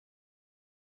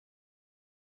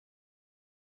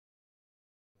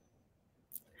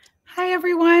Hi,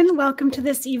 everyone. Welcome to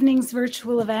this evening's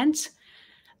virtual event.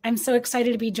 I'm so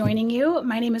excited to be joining you.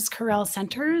 My name is Corel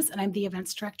Centers, and I'm the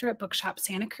events director at Bookshop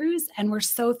Santa Cruz, and we're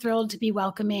so thrilled to be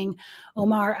welcoming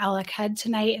Omar El Akkad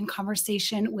tonight in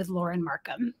conversation with Lauren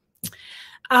Markham.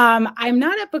 I'm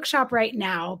not at Bookshop right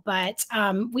now, but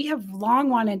we have long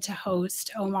wanted to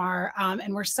host Omar,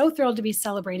 and we're so thrilled to be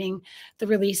celebrating the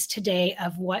release today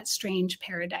of What Strange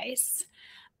Paradise.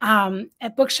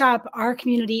 At Bookshop, our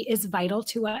community is vital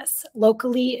to us,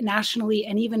 locally, nationally,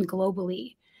 and even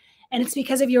globally. And it's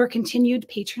because of your continued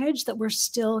patronage that we're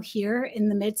still here in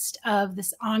the midst of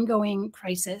this ongoing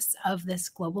crisis of this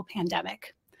global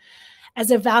pandemic.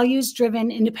 As a values-driven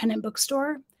independent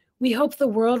bookstore, we hope the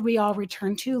world we all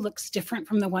return to looks different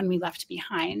from the one we left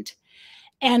behind.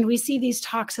 And we see these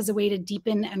talks as a way to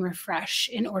deepen and refresh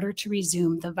in order to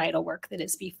resume the vital work that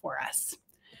is before us.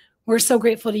 We're so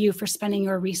grateful to you for spending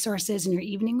your resources and your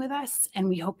evening with us, and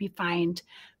we hope you find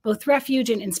both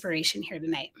refuge and inspiration here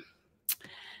tonight.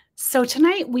 So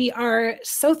tonight we are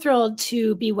so thrilled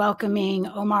to be welcoming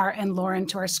Omar and Lauren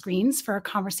to our screens for a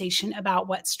conversation about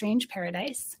What Strange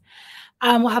Paradise.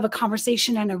 We'll have a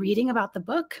conversation and a reading about the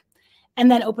book,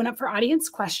 and then open up for audience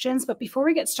questions. But before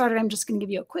we get started, I'm just going to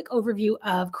give you a quick overview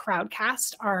of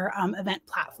Crowdcast, our event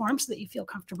platform, so that you feel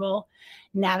comfortable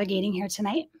navigating here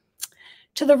tonight.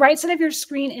 To the right side of your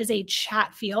screen is a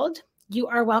chat field. You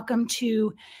are welcome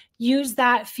to use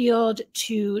that field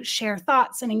to share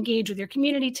thoughts and engage with your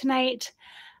community tonight.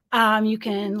 You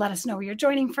can let us know where you're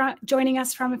joining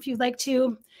us from if you'd like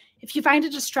to. If you find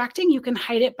it distracting, you can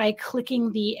hide it by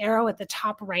clicking the arrow at the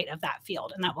top right of that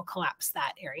field, and that will collapse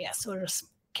that area. So we'll just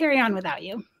carry on without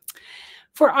you.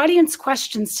 For audience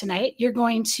questions tonight, you're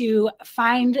going to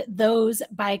find those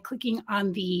by clicking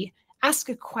on the Ask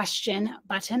a Question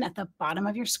button at the bottom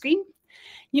of your screen.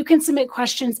 You can submit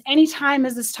questions anytime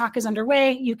as this talk is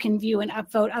underway. You can view and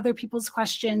upvote other people's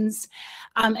questions,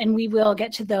 and we will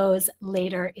get to those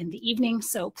later in the evening.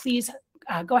 So please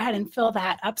go ahead and fill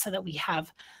that up so that we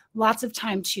have lots of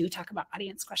time to talk about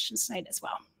audience questions tonight as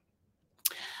well.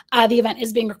 The event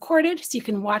is being recorded, so you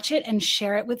can watch it and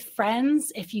share it with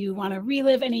friends. If you want to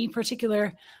relive any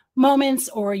particular moments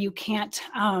or you can't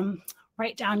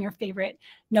write down your favorite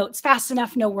notes fast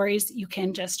enough, no worries. You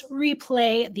can just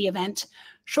replay the event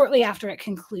shortly after it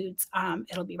concludes.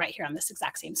 It'll be right here on this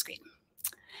exact same screen.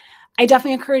 I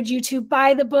definitely encourage you to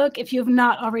buy the book if you have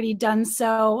not already done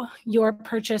so. Your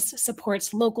purchase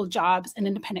supports local jobs and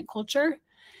independent culture,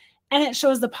 and it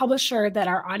shows the publisher that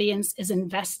our audience is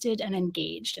invested and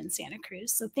engaged in Santa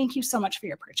Cruz. So thank you so much for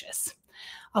your purchase.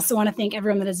 Also want to thank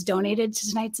everyone that has donated to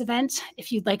tonight's event.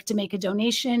 If you'd like to make a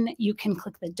donation, you can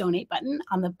click the donate button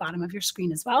on the bottom of your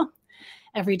screen as well.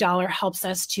 Every dollar helps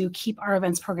us to keep our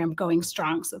events program going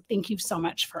strong. So thank you so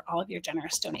much for all of your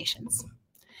generous donations.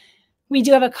 We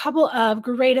do have a couple of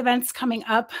great events coming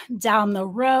up down the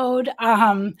road.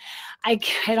 I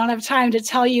don't have time to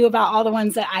tell you about all the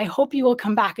ones that I hope you will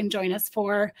come back and join us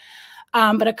for.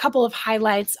 But a couple of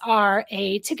highlights are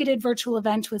a ticketed virtual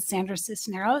event with Sandra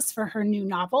Cisneros for her new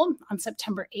novel on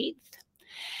September 8th.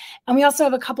 And we also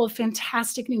have a couple of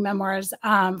fantastic new memoirs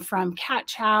from Kat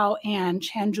Chow and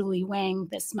Chanjuli Wang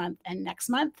this month and next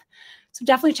month. So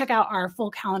definitely check out our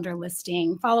full calendar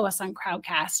listing. Follow us on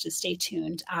Crowdcast to stay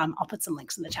tuned. I'll put some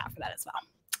links in the chat for that as well.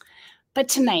 But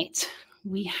tonight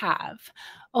we have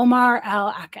Omar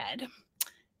El Akkad.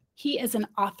 He is an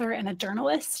author and a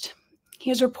journalist. He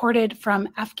has reported from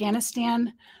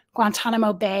Afghanistan,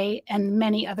 Guantanamo Bay, and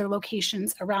many other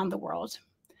locations around the world.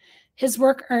 His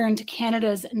work earned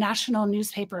Canada's National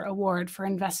Newspaper Award for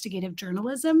Investigative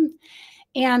Journalism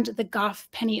and the Gough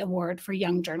Penny Award for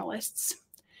Young Journalists.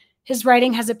 His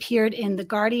writing has appeared in The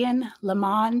Guardian, Le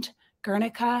Monde,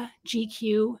 Guernica,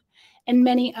 GQ, and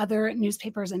many other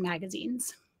newspapers and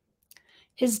magazines.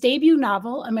 His debut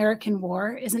novel, American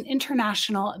War, is an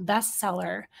international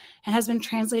bestseller and has been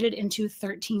translated into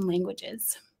 13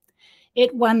 languages.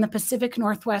 It won the Pacific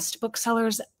Northwest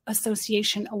Booksellers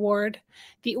Association Award,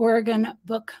 the Oregon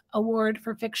Book Award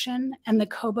for Fiction, and the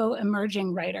Kobo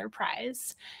Emerging Writer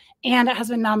Prize, and it has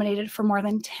been nominated for more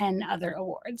than 10 other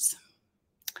awards.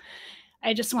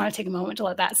 I just want to take a moment to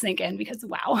let that sink in because,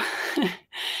 wow.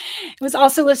 It was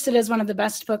also listed as one of the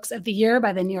best books of the year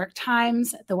by the New York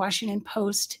Times, the Washington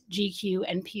Post, GQ,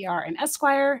 NPR, and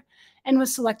Esquire, and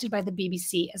was selected by the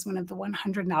BBC as one of the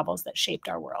 100 novels that shaped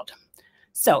our world.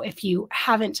 So if you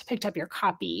haven't picked up your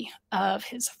copy of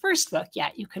his first book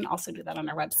yet, you can also do that on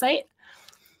our website.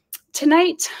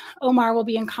 Tonight, Omar will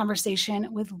be in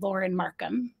conversation with Lauren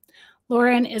Markham.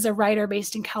 Lauren is a writer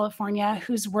based in California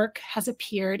whose work has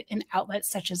appeared in outlets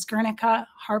such as Guernica,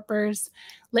 Harper's,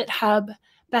 LitHub,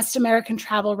 Best American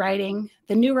Travel Writing,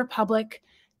 The New Republic,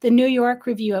 the New York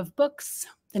Review of Books,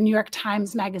 the New York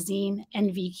Times Magazine,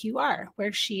 and VQR,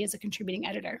 where she is a contributing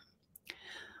editor.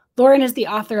 Lauren is the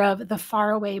author of The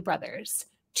Faraway Brothers,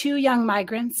 Two Young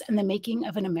Migrants and the Making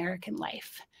of an American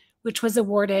Life, which was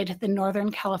awarded the Northern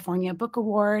California Book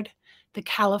Award, the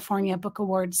California Book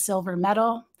Award Silver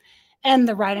Medal, and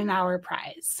the Ridenauer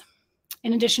Prize.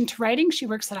 In addition to writing, she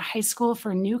works at a high school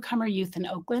for newcomer youth in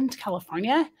Oakland,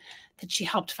 California, that she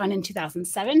helped fund in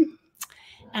 2007.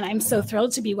 And I'm so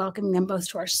thrilled to be welcoming them both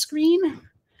to our screen.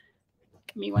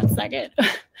 Give me one second.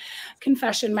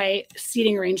 Confession, my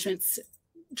seating arrangements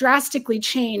drastically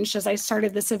changed as I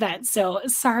started this event. So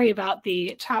sorry about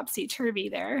the topsy-turvy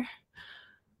there.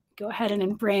 Go ahead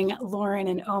and bring Lauren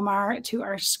and Omar to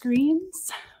our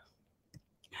screens.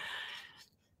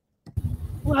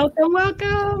 Welcome,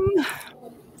 welcome.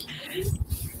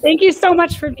 Thank you so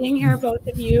much for being here, both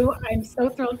of you. I'm so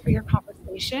thrilled for your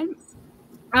conversation.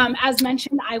 As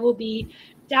mentioned, I will be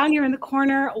down here in the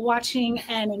corner watching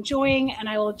and enjoying, and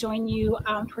I will join you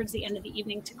towards the end of the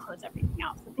evening to close everything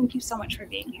out. So thank you so much for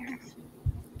being here.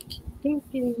 Thank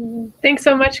you. Thanks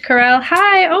so much, Karel.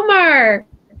 Hi, Omar.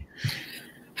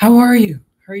 How are you?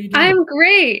 How are you doing? I'm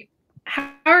great.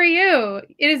 How are you?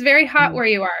 It is very hot where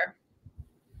you are.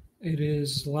 It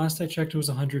is, last I checked, it was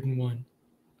 101.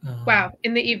 Wow,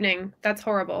 in the evening. That's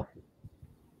horrible.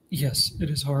 Yes, it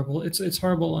is horrible. It's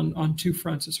horrible on two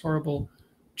fronts. It's horrible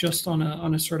just on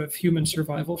a sort of human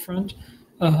survival front,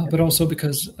 but also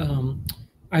because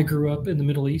I grew up in the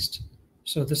Middle East,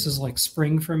 so this is like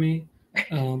spring for me.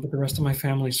 But the rest of my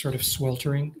family is sort of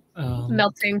sweltering,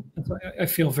 melting. I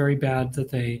feel very bad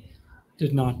that they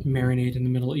did not marinate in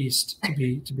the Middle East to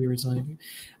be resigning.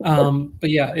 But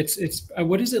yeah, it's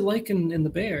what is it like in the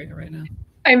Bay Area right now?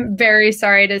 I'm very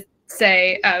sorry to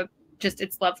say, just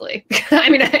it's lovely. I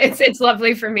mean, it's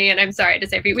lovely for me, and I'm sorry to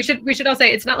say for you. We should all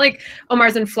say it's not like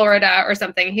Omar's in Florida or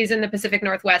something. He's in the Pacific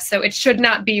Northwest, so it should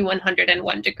not be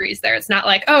 101 degrees there. It's not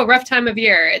like, oh, rough time of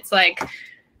year. It's like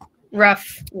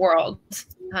rough world.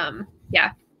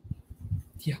 Yeah.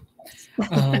 Yeah.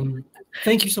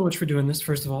 Thank you so much for doing this.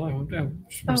 First of all, I want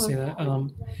to say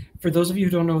that. For those of you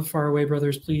who don't know the Faraway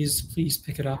Brothers, please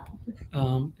pick it up.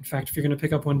 In fact, if you're going to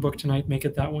pick up one book tonight, make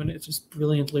it that one. It's just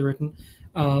brilliantly written.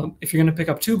 If you're going to pick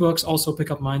up two books, also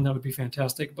pick up mine. That would be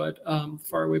fantastic. But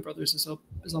Faraway Brothers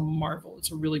is a marvel.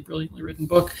 It's a really brilliantly written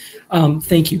book.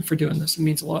 Thank you for doing this. It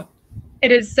means a lot.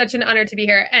 It is such an honor to be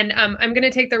here. And I'm going to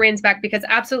take the reins back because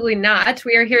absolutely not.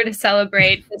 We are here to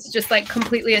celebrate this just like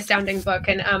completely astounding book.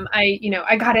 And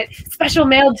I got it special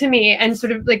mailed to me and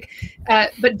sort of like,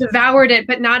 but devoured it,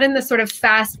 but not in the sort of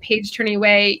fast page turning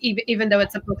way, even though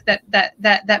it's a book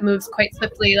that moves quite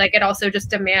swiftly. Like it also just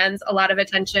demands a lot of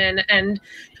attention and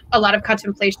a lot of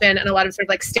contemplation and a lot of sort of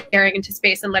like staring into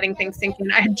space and letting things sink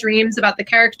in. I had dreams about the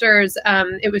characters.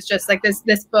 It was just like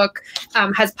this book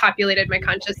has populated my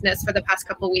consciousness for the past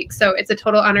couple of weeks. So it's a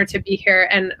total honor to be here.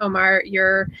 And Omar,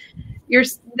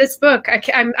 this book,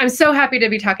 I'm so happy to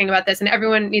be talking about this, and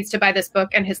everyone needs to buy this book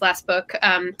and his last book.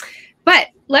 But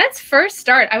let's first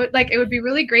start. It would be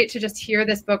really great to just hear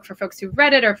this book for folks who've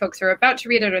read it or folks who are about to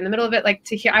read it or in the middle of it.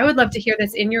 I would love to hear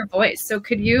this in your voice. So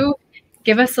could you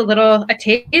give us a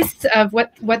taste of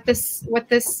what this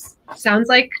sounds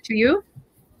like to you?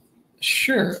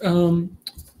 Sure.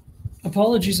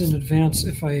 Apologies in advance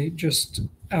if I just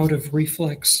out of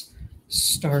reflex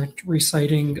start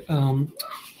reciting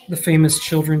the famous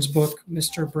children's book,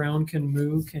 Mr. Brown Can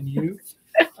Moo, Can You?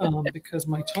 Because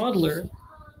my toddler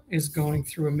is going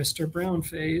through a Mr. Brown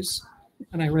phase,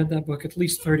 and I read that book at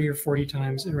least 30 or 40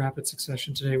 times in rapid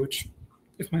succession today, which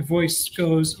if my voice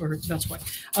goes, or that's why.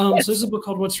 So this is a book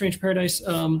called What Strange Paradise.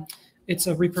 It's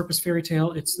a repurposed fairy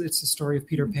tale. It's the story of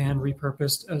Peter Pan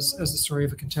repurposed as the story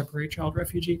of a contemporary child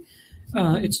refugee.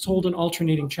 It's told in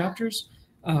alternating chapters.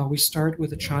 We start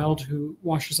with a child who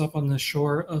washes up on the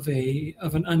shore of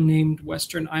an unnamed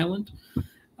Western island.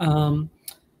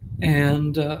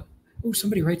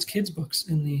 Somebody writes kids' books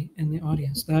in the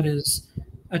audience. That is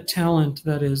a talent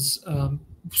that is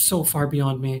so far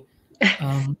beyond me.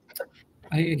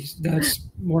 That's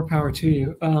more power to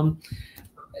you.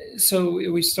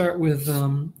 So we start with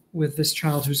this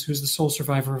child who's the sole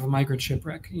survivor of a migrant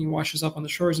shipwreck. He washes up on the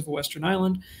shores of a Western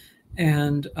island,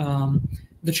 and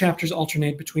the chapters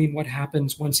alternate between what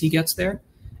happens once he gets there,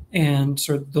 and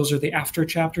so those are the after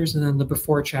chapters, and then the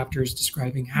before chapters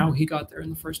describing how he got there in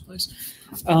the first place.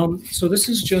 So this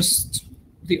is just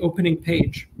the opening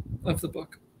page of the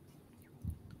book.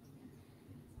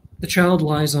 The child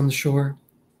lies on the shore.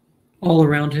 All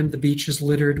around him, the beach is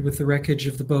littered with the wreckage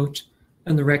of the boat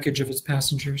and the wreckage of its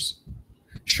passengers.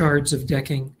 Shards of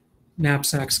decking,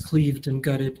 knapsacks cleaved and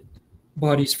gutted,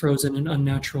 bodies frozen in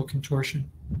unnatural contortion.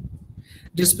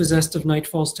 Dispossessed of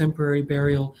nightfall's temporary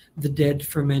burial, the dead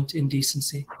ferment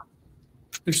indecency.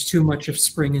 There's too much of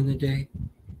spring in the day,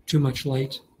 too much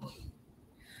light.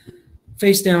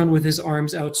 Face down with his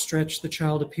arms outstretched, the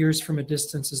child appears from a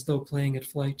distance as though playing at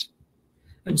flight.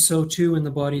 And so too in the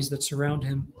bodies that surround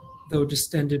him, though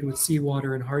distended with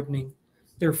seawater and hardening,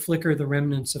 there flicker the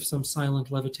remnants of some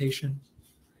silent levitation,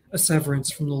 a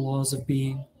severance from the laws of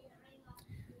being.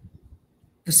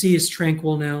 The sea is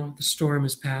tranquil now, the storm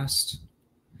is past.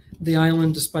 The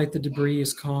island, despite the debris,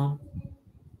 is calm.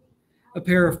 A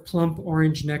pair of plump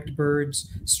orange-necked birds,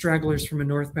 stragglers from a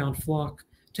northbound flock,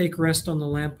 take rest on the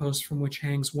lamppost from which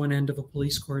hangs one end of a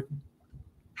police cordon.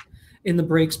 In the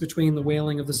breaks between the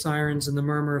wailing of the sirens and the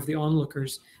murmur of the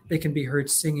onlookers, they can be heard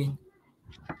singing.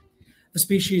 The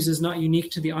species is not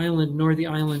unique to the island, nor the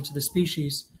island to the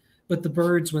species, but the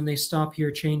birds, when they stop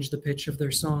here, change the pitch of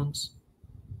their songs.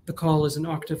 The call is an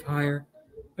octave higher,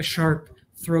 a sharp,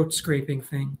 throat-scraping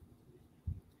thing.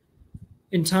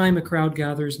 In time, a crowd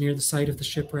gathers near the site of the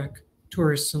shipwreck,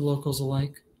 tourists and locals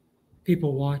alike.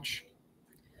 People watch.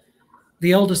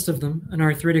 The eldest of them, an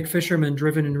arthritic fisherman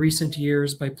driven in recent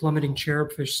years by plummeting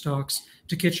cherubfish stocks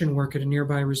to kitchen work at a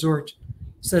nearby resort,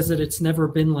 says that it's never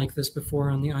been like this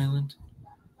before on the island.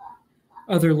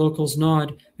 Other locals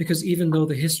nod because even though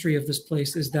the history of this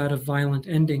place is that of violent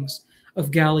endings,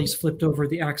 of galleys flipped over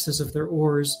the axes of their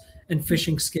oars and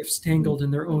fishing skiffs tangled in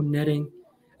their own netting,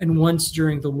 and once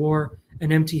during the war,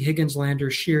 an empty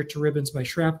Higginslander sheared to ribbons by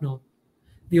shrapnel,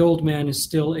 the old man is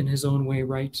still in his own way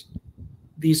right.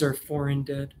 These are foreign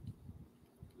dead.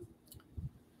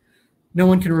 No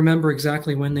one can remember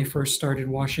exactly when they first started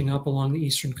washing up along the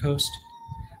eastern coast,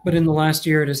 but in the last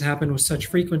year it has happened with such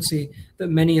frequency that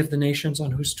many of the nations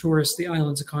on whose tourists the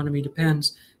island's economy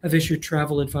depends have issued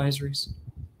travel advisories.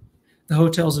 The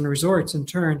hotels and resorts, in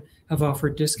turn, have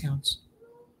offered discounts.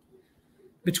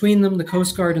 Between them, the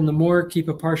Coast Guard and the morgue keep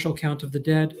a partial count of the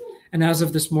dead, and as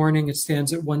of this morning, it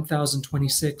stands at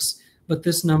 1,026, but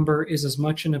this number is as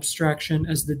much an abstraction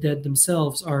as the dead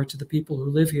themselves are to the people who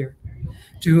live here,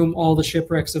 to whom all the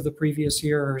shipwrecks of the previous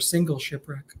year are a single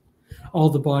shipwreck, all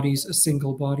the bodies a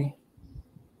single body.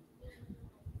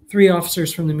 3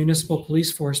 officers from the municipal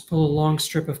police force pull a long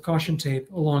strip of caution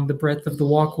tape along the breadth of the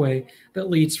walkway that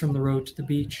leads from the road to the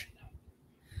beach.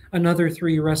 Another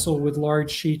 3 wrestle with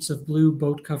large sheets of blue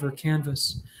boat cover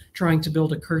canvas, trying to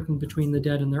build a curtain between the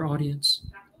dead and their audience.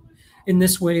 In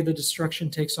this way, the destruction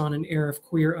takes on an air of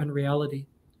queer unreality,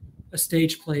 a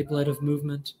stage play bled of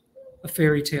movement, a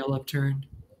fairy tale upturned.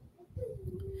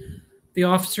 The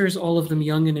officers, all of them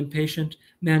young and impatient,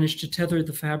 manage to tether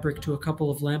the fabric to a couple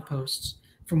of lampposts,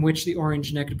 from which the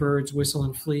orange-necked birds whistle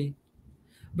and flee.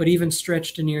 But even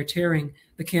stretched to near tearing,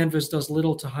 the canvas does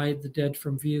little to hide the dead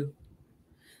from view.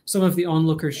 Some of the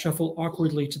onlookers shuffle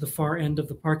awkwardly to the far end of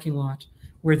the parking lot,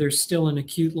 where there's still an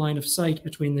acute line of sight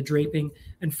between the draping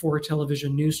and 4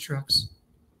 television news trucks.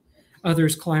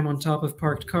 Others climb on top of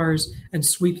parked cars and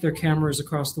sweep their cameras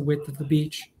across the width of the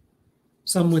beach.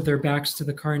 Some with their backs to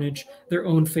the carnage, their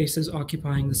own faces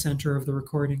occupying the center of the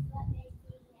recording.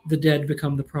 The dead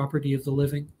become the property of the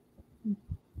living.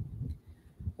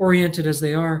 Oriented as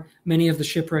they are, many of the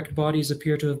shipwrecked bodies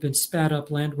appear to have been spat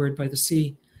up landward by the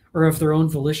sea, or of their own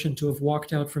volition to have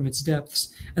walked out from its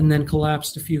depths and then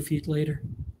collapsed a few feet later.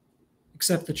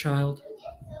 Except the child.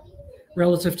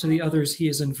 Relative to the others, he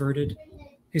is inverted,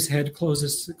 his head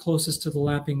closest to the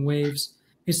lapping waves,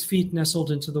 his feet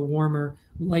nestled into the warmer,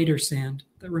 lighter sand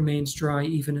that remains dry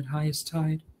even at highest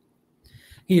tide.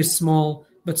 He is small,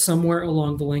 but somewhere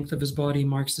along the length of his body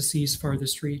marks the sea's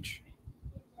farthest reach.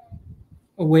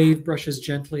 A wave brushes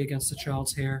gently against the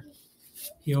child's hair.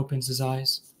 He opens his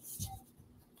eyes.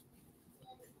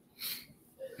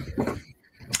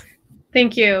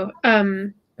 Thank you.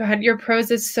 God, your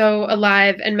prose is so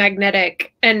alive and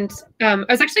magnetic. And I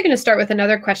was actually going to start with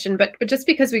another question, but just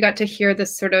because we got to hear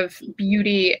this sort of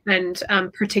beauty and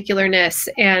particularness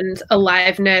and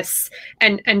aliveness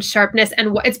and sharpness,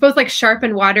 and it's both like sharp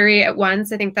and watery at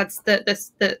once. I think that's the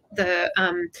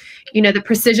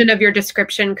precision of your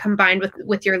description combined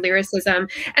with your lyricism.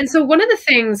 And so one of the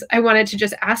things I wanted to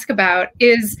just ask about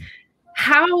is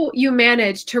how you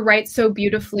manage to write so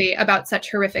beautifully about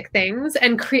such horrific things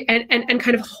and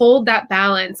kind of hold that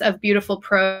balance of beautiful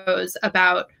prose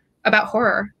about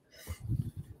horror.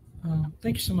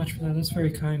 Thank you so much for that. That's very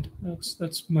kind.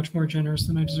 That's much more generous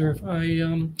than I deserve.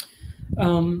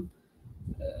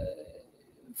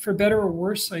 For better or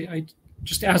worse, I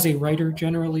just as a writer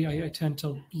generally, I tend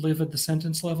to live at the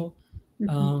sentence level.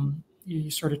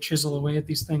 You sort of chisel away at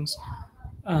these things.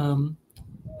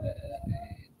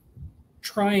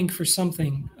 trying for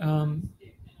something,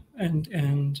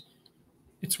 and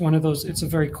it's one of those. It's a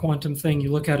very quantum thing.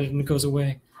 You look at it and it goes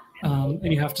away,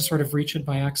 and you have to sort of reach it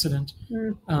by accident.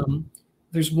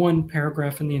 There's one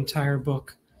paragraph in the entire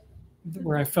book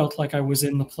where I felt like I was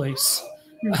in the place,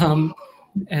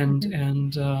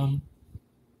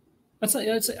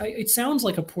 it sounds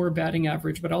like a poor batting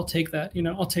average, but I'll take that.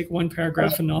 I'll take one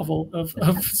paragraph a novel of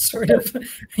sort of,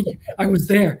 I was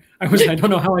there. I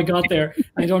don't know how I got there.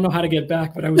 I don't know how to get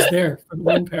back, but I was there for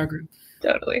one paragraph.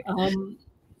 Totally. I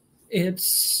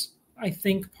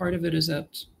think part of it is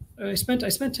that I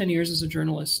spent 10 years as a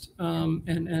journalist. One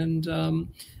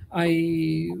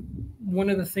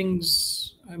of the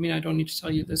things, I mean, I don't need to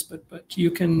tell you this, but you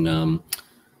can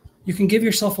give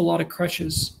yourself a lot of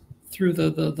crutches through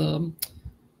the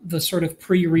sort of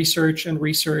pre-research and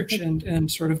research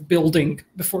and sort of building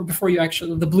before you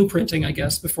actually, the blueprinting, I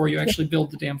guess, before you actually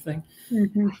build the damn thing.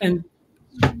 And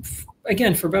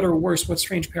again, for better or worse, What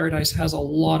Strange Paradise has a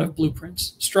lot of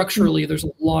blueprints. Structurally, there's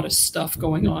a lot of stuff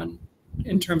going on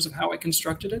in terms of how I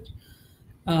constructed it.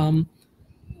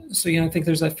 So, I think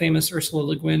there's that famous Ursula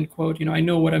Le Guin quote, I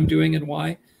know what I'm doing and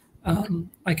why.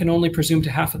 I can only presume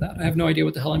to half of that. I have no idea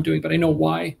what the hell I'm doing, but I know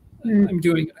why I'm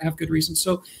doing it. I have good reasons.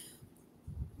 So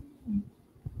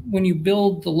when you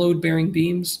build the load-bearing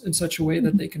beams in such a way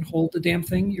that they can hold the damn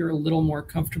thing, you're a little more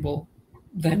comfortable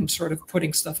than sort of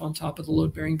putting stuff on top of the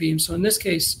load-bearing beam. So in this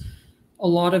case, a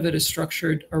lot of it is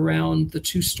structured around the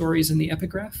two stories in the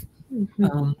epigraph.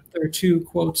 There are two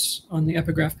quotes on the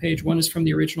epigraph page. One is from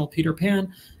the original Peter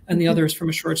Pan, and the other is from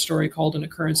a short story called An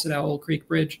Occurrence at Owl Creek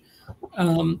Bridge.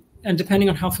 And depending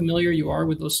on how familiar you are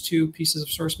with those two pieces of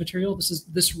source material,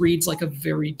 this reads like a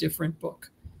very different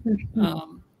book.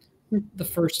 The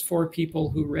first four people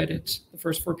who read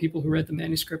the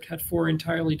manuscript had four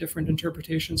entirely different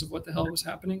interpretations of what the hell was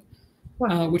happening.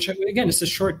 Which again, it's a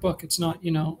short book. It's not,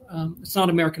 it's not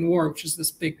American War, which is this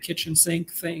big kitchen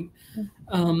sink thing.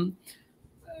 And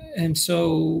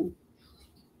so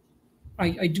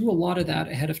I do a lot of that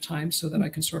ahead of time so that I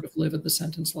can sort of live at the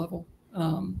sentence level.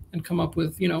 And come up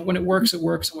with, when it works, and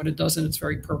when it doesn't, it's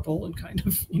very purple and kind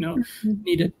of,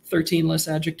 needed 13 less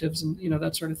adjectives and,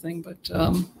 that sort of thing. But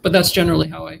that's generally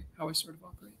how I sort of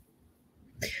operate.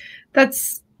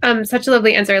 That's such a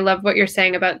lovely answer. I love what you're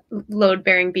saying about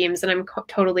load-bearing beams, and I'm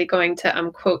totally going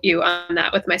to quote you on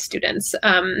that with my students,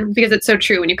 because it's so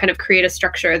true. When you kind of create a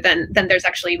structure, then there's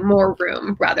actually more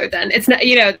room rather than, it's not,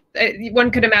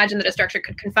 one could imagine that a structure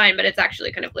could confine, but it's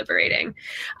actually kind of liberating.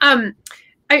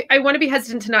 I want to be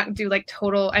hesitant to not do like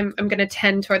total. I'm going to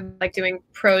tend toward like doing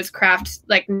prose craft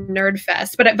like nerd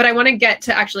fest, but I want to get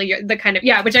to actually the kind of,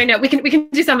 which I know we can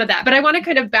do some of that, but I want to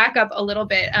kind of back up a little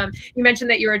bit. You mentioned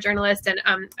that you're a journalist, and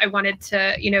I wanted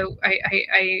to,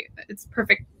 it's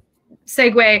perfect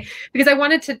segue because I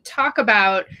wanted to talk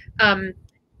about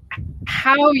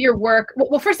how your work.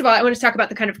 Well, first of all, I want to talk about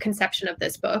the kind of conception of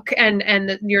this book and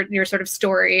your sort of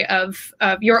story of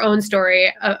your own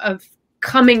story of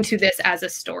coming to this as a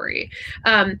story.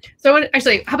 So I want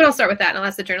actually, how about I'll start with that and I'll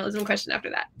ask the journalism question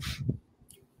after that.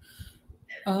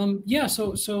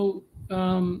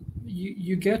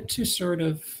 You get to sort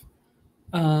of,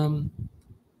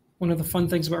 one of the fun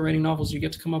things about writing novels, you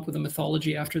get to come up with a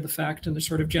mythology after the fact and the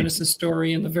sort of Genesis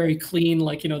story and the very clean,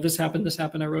 like, this happened,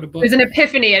 I wrote a book. There's an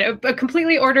epiphany, a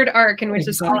completely ordered arc in which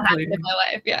this all happened in my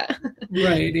life. Yeah.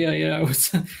 Right. Yeah. I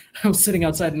was sitting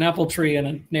outside an apple tree and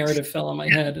a narrative fell on my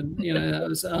head. And, it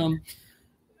was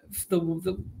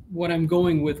what I'm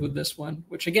going with this one,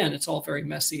 which again, it's all very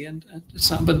messy and it's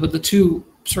not, but the two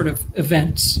sort of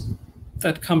events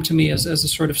that come to me as a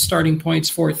sort of starting points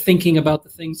for thinking about the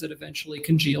things that eventually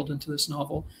congealed into this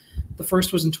novel. The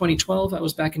first was in 2012. I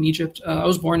was back in Egypt. I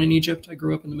was born in Egypt. I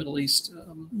grew up in the Middle East.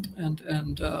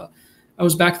 And I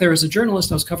was back there as a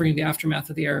journalist. I was covering the aftermath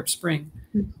of the Arab Spring.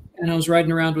 And I was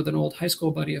riding around with an old high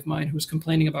school buddy of mine who was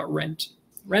complaining about rent.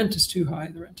 Rent is too high.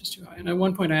 The rent is too high. And at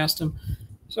one point I asked him,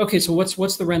 so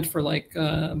what's the rent for like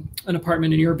an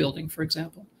apartment in your building, for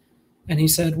example? And he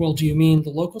said, well, do you mean the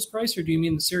locals' price or do you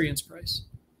mean the Syrians' price?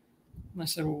 And I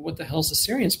said, well, what the hell's the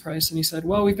Syrians' price? And he said,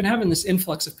 well, we've been having this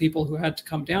influx of people who had to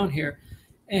come down here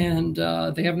and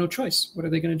they have no choice. What are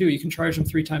they going to do? You can charge them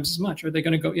 3 times as much. Are they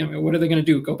going to go, what are they going to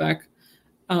do? Go back?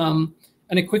 And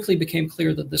it quickly became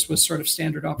clear that this was sort of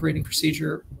standard operating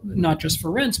procedure, not just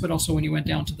for rents, but also when you went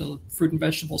down to the fruit and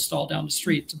vegetable stall down the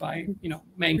street to buy,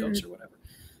 mangoes or whatever.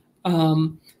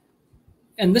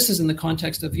 And this is in the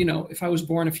context of, if I was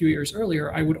born a few years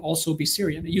earlier, I would also be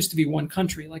Syrian. It used to be one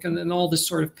country, like, and then all this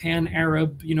sort of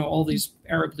pan-Arab, all these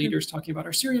Arab leaders talking about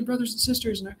our Syrian brothers and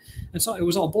sisters. And so it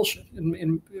was all bullshit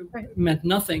and it meant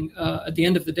nothing. At the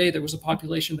end of the day, there was a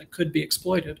population that could be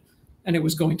exploited and it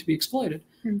was going to be exploited.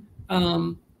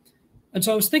 And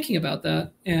so I was thinking about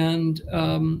that, and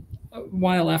a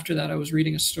while after that, I was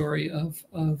reading a story of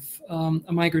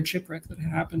a migrant shipwreck that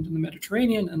had happened in the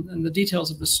Mediterranean, and the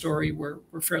details of the story were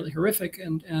fairly horrific.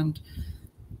 And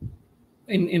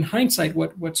in hindsight,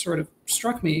 what sort of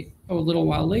struck me a little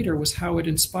while later was how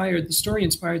the story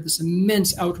inspired this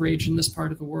immense outrage in this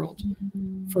part of the world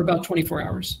for about 24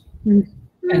 hours.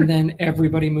 And then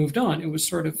everybody moved on. It was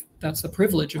sort of, that's the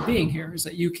privilege of being here, is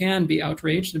that you can be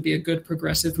outraged and be a good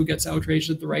progressive who gets outraged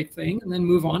at the right thing, and then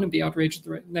move on and be outraged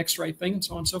at the next right thing, and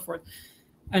so on and so forth.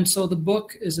 And so the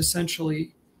book is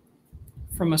essentially,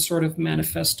 from a sort of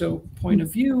manifesto point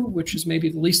of view, which is maybe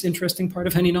the least interesting part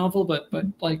of any novel, but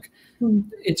like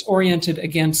it's oriented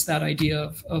against that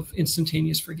idea of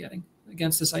instantaneous forgetting,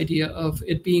 against this idea of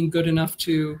it being good enough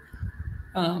to,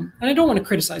 and I don't want to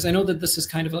criticize. I know that this is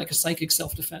kind of like a psychic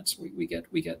self-defense. We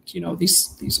get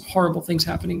these horrible things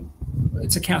happening.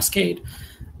 It's a cascade.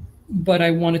 But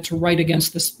I wanted to write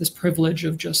against this privilege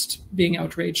of just being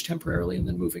outraged temporarily and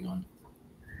then moving on.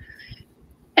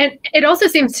 And it also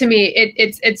seems to me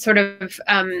it's sort of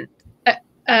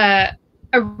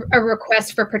a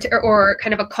request for or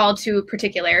kind of a call to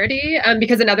particularity,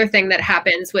 because another thing that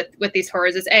happens with these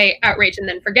horrors is outrage and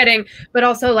then forgetting, but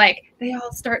also like they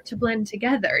all start to blend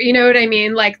together. You know what I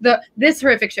mean? Like this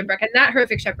horrific shipwreck and that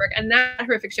horrific shipwreck and that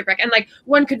horrific shipwreck, and like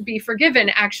one could be forgiven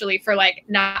actually for like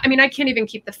not. I mean, I can't even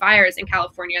keep the fires in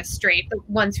California straight. The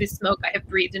ones who smoke, I have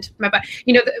breathed into my body.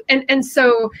 You know, and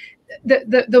so.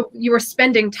 You were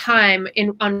spending time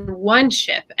on one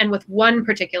ship and with one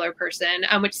particular person,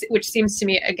 which seems to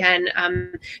me again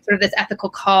sort of this ethical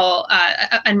call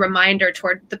and reminder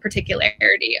toward the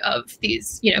particularity of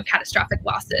these catastrophic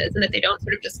losses, and that they don't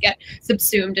sort of just get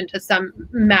subsumed into some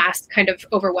mass kind of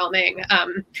overwhelming I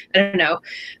don't know,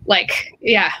 like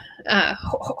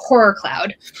horror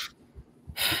cloud.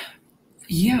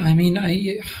 Yeah, I mean,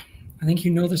 I think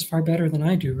you know this far better than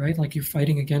I do, right? Like you're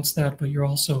fighting against that, but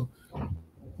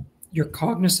you're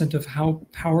cognizant of how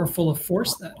powerful a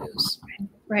force that is.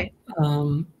 Right.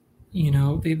 The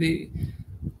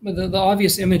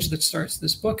obvious image that starts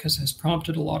this book has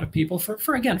prompted a lot of people for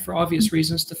obvious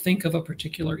reasons to think of a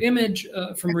particular image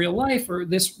from real life, or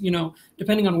this,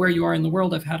 depending on where you are in the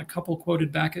world. I've had a couple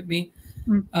quoted back at me.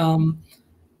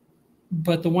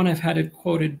 But the one I've had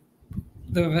quoted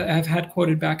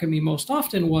back at me most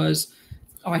often was,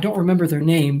 I don't remember their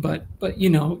name, but you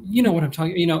know what I'm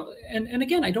talking, and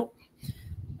again, I don't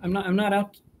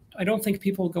think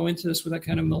people go into this with that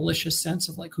kind of malicious sense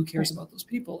of like, who cares about those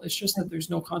people? It's just that there's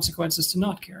no consequences to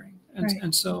not caring.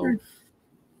 And so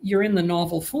you're in the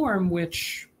novel form,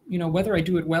 which, whether I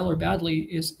do it well or badly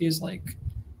is like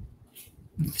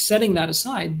setting that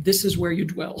aside. This is where you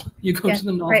dwell. You go to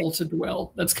the novel to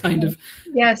dwell. That's kind of,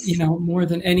 more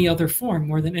than any other form,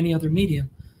 more than any other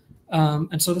medium.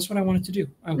 And so that's what I wanted to do.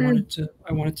 I wanted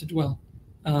to dwell.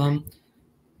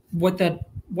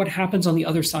 What happens on the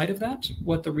other side of that,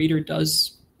 what the reader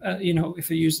does, if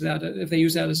they use that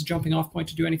as a jumping off point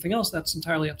to do anything else, that's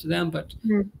entirely up to them. But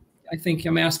I think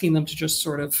I'm asking them to just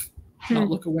sort of not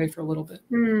look away for a little bit.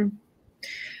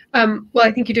 Well,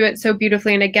 I think you do it so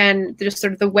beautifully. And again, just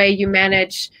sort of the way you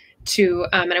manage to,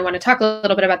 and I want to talk a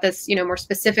little bit about this, more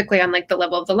specifically on like the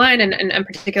level of the line and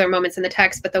particular moments in the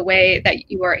text, but the way that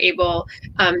you are able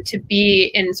to be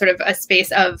in sort of a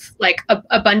space of like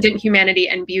abundant humanity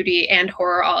and beauty and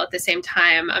horror all at the same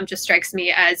time just strikes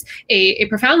me as a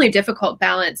profoundly difficult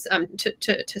balance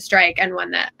to strike, and one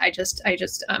that I just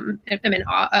am in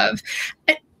awe of.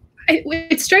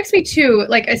 It strikes me too,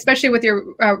 like especially with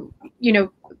your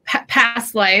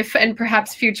past life and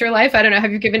perhaps future life. I don't know.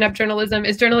 Have you given up journalism?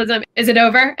 Is it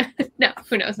over? No,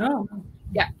 who knows? No.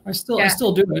 Yeah. I still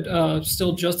do it,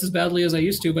 still just as badly as I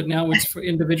used to, but now it's for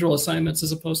individual assignments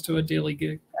as opposed to a daily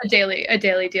gig. A daily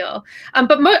deal.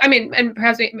 But and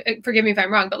perhaps forgive me if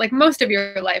I'm wrong, but like most of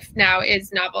your life now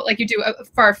is novel. Like you do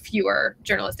far fewer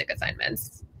journalistic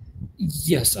assignments.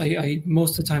 Yes, I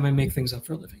most of the time I make things up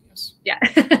for a living. Yes. Yeah.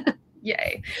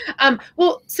 Yay.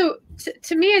 Well, so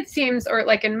to me, it seems, or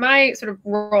like in my sort of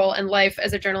role in life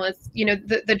as a journalist,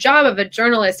 the job of a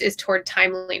journalist is toward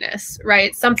timeliness,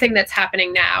 right? Something that's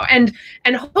happening now. And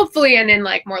hopefully, and in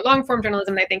like more long form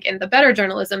journalism, I think in the better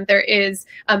journalism, there is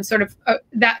sort of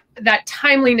that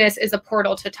timeliness is a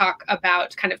portal to talk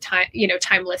about kind of time,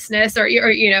 timelessness or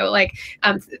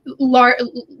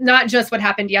not just what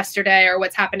happened yesterday or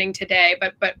what's happening today,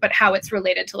 but how it's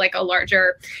related to like a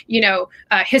larger,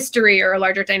 history or a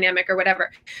larger dynamic or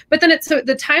whatever. But then then it's, so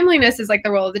the timeliness is like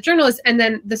the role of the journalist, and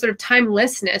then the sort of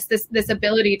timelessness, this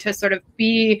ability to sort of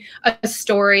be a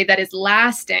story that is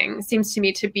lasting, seems to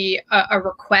me to be a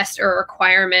request or a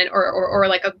requirement or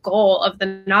like a goal of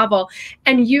the novel.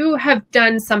 And you have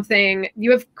done something,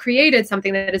 you have created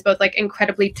something that is both like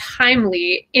incredibly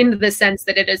timely in the sense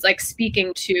that it is like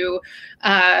speaking to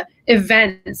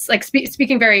events, like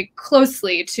speaking very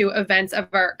closely to events of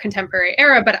our contemporary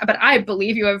era. But I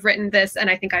believe you have written this, and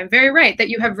I think I'm very right, that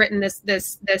you have written this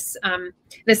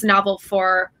novel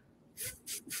for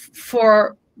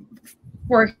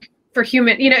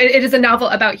human, you know, it is a novel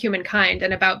about humankind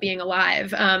and about being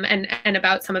alive, and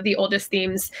about some of the oldest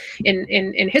themes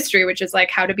in history, which is like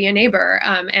how to be a neighbor,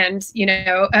 and, you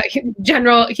know,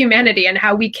 general humanity and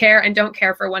how we care and don't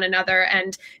care for one another,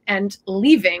 and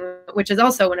leaving, which is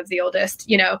also one of the oldest,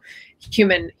 you know,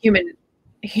 human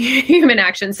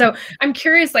action. So I'm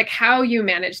curious, like, how you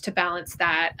manage to balance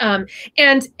that,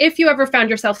 and if you ever found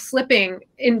yourself slipping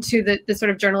into the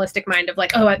sort of journalistic mind of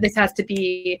like, oh, this has to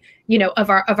be, you know, of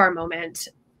our moment.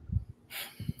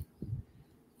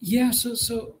 Yeah.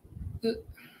 So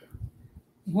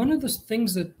one of the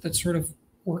things that sort of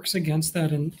works against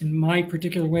that in my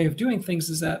particular way of doing things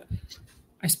is that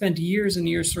I spent years and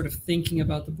years sort of thinking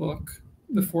about the book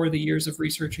before the years of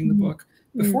researching the book,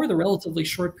 before the relatively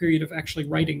short period of actually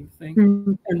writing the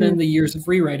thing, and then the years of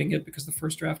rewriting it because the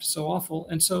first draft is so awful.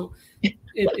 And so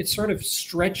it sort of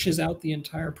stretches out the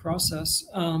entire process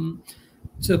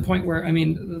to the point where, I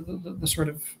mean, the sort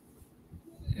of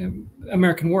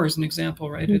American War is an example,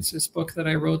 right? It's this book that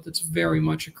I wrote that's very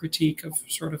much a critique of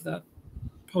sort of that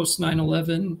post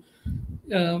 9/11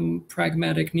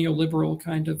 pragmatic neoliberal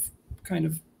kind of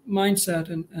mindset,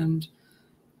 and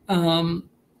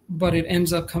but it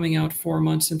ends up coming out 4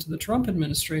 months into the Trump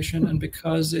administration. And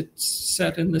because it's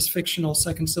set in this fictional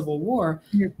second Civil War,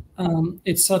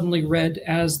 it's suddenly read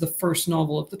as the first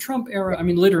novel of the Trump era. I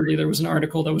mean, literally, there was an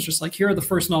article that was just like, here are the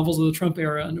first novels of the Trump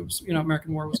era. And it was, you know,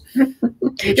 American War was.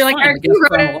 You're like, I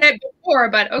wrote it before,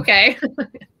 but okay.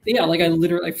 Yeah, like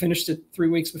I finished it 3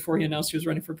 weeks before he announced he was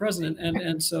running for president.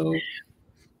 And so,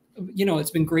 you know, it's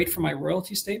been great for my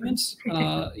royalty statements.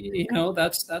 You know,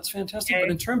 that's fantastic. But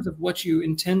in terms of what you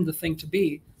intend the thing to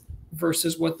be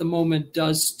versus what the moment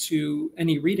does to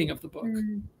any reading of the book,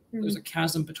 there's a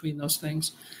chasm between those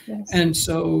things. Yes. And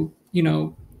so, you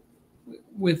know,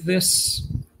 with this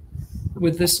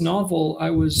novel,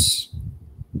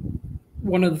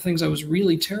 one of the things I was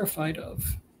really terrified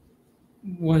of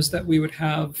was that we would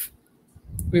have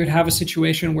a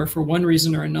situation where, for one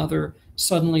reason or another,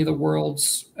 suddenly the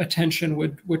world's attention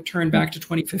would turn back to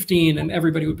 2015 and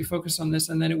everybody would be focused on this.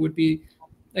 And then it would be,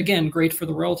 again, great for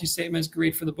the royalty statements,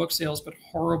 great for the book sales, but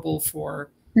horrible for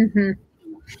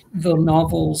the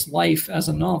novel's life as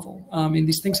a novel. I mean,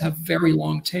 these things have very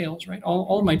long tails, right?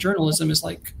 All my journalism is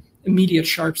like immediate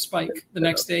sharp spike. The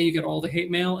next day you get all the hate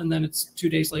mail, and then it's 2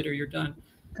 days later you're done.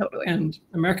 Totally. And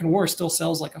American War still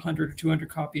sells like 100 or 200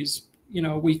 copies, you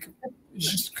know, a week.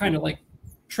 It's just kind of like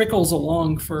trickles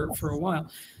along for a while.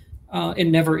 It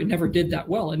never did that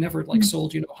well. It never like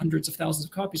sold, you know, hundreds of thousands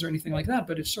of copies or anything like that,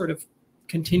 but it sort of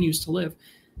continues to live.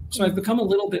 So I've become a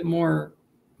little bit more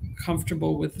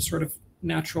comfortable with the sort of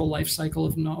natural life cycle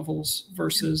of novels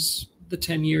versus the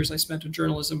 10 years I spent in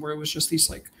journalism, where it was just these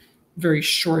like very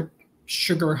short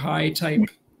sugar high type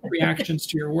reactions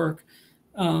to your work.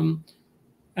 And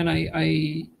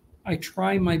I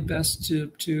try my best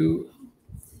to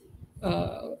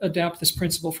adapt this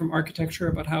principle from architecture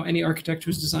about how any architect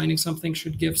who's designing something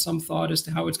should give some thought as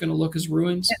to how it's going to look as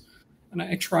ruins. Yeah. And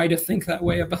I try to think that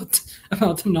way about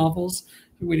the novels.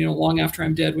 You know, long after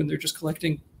I'm dead, when they're just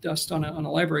collecting dust on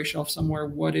a library shelf somewhere,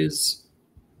 what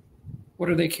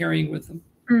are they carrying with them?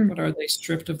 What are they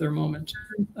stripped of their moment?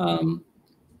 And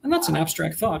that's an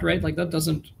abstract thought, right? Like it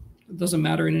doesn't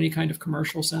matter in any kind of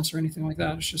commercial sense or anything like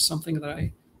that. It's just something that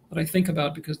I think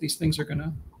about because these things are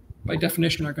gonna, by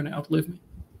definition, are gonna outlive me.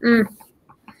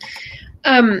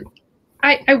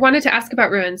 I wanted to ask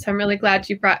about ruins. So I'm really glad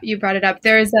you brought it up.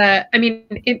 There's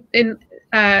in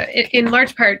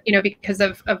large part, you know, because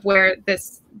of where the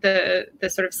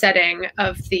sort of setting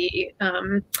of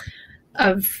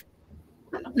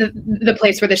the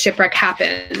place where the shipwreck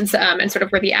happens, and sort of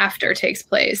where the after takes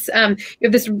place. You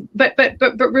have this, but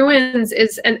ruins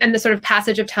is, and the sort of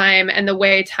passage of time and the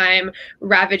way time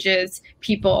ravages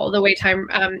people, the way time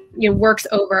works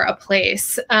over a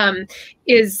place,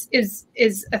 is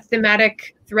a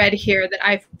thematic thread here that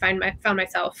I found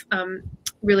myself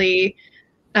really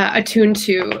attuned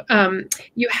to.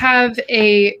 You have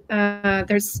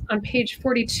there's on page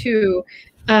 42.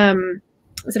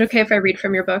 Is it okay if I read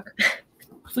from your book?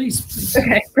 Please.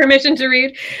 Okay, permission to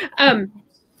read.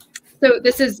 So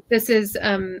this is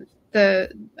the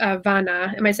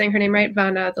Vanna. Am I saying her name right?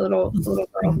 Vanna, the little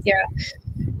girl. Yeah.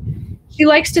 She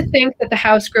likes to think that the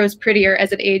house grows prettier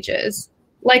as it ages.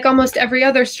 Like almost every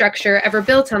other structure ever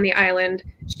built on the island,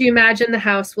 she imagined the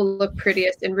house will look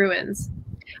prettiest in ruins.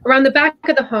 Around the back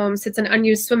of the home sits an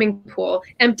unused swimming pool,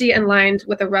 empty and lined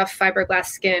with a rough fiberglass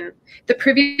skin. The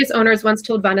previous owners once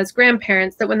told Vanna's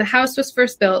grandparents that when the house was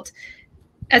first built,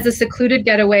 as a secluded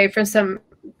getaway for some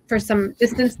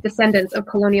distant descendants of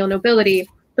colonial nobility,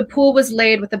 the pool was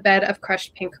laid with a bed of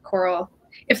crushed pink coral.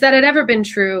 If that had ever been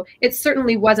true, it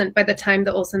certainly wasn't by the time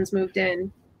the Olsons moved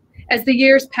in. As the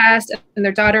years passed and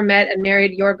their daughter met and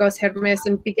married Yorgos Hermes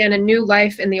and began a new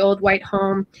life in the old white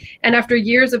home, and after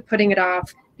years of putting it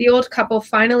off, the old couple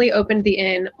finally opened the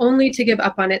inn, only to give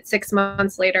up on it 6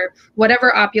 months later.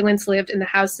 Whatever opulence lived in the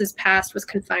house's past was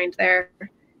confined there.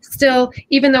 Still,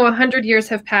 even though 100 years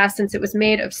have passed since it was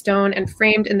made of stone and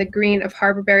framed in the green of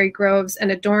harborberry groves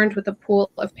and adorned with a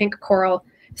pool of pink coral,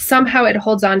 somehow it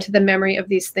holds on to the memory of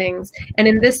these things, and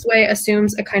in this way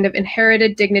assumes a kind of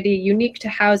inherited dignity unique to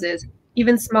houses,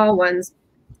 even small ones,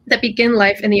 that begin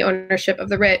life in the ownership of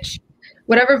the rich.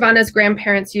 Whenever Vanna's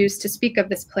grandparents used to speak of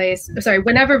this place,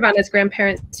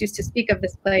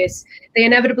 they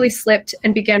inevitably slipped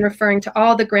and began referring to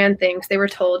all the grand things they were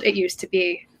told it used to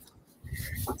be.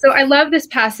 So I love this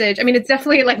passage. I mean, it's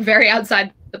definitely like very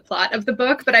outside the plot of the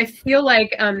book, but I feel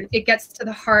like it gets to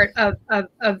the heart of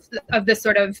this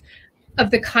sort of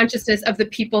the consciousness of the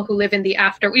people who live in the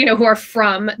after, who are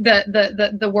from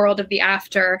the world of the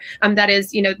after. That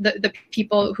is, the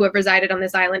people who have resided on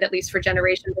this island at least for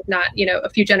generations, if not, a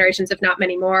few generations, if not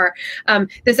many more.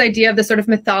 This idea of the sort of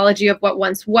mythology of what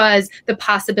once was, the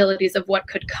possibilities of what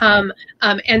could come,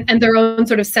 and their own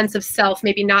sort of sense of self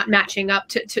maybe not matching up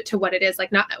to what it is,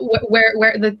 like not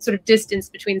where the sort of distance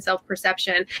between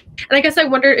self-perception. And I guess I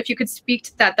wonder if you could speak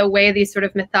to that, the way these sort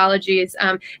of mythologies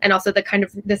and also the kind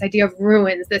of this idea of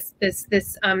ruins, this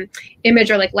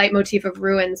image or like leitmotif of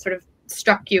ruins sort of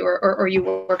struck you, or you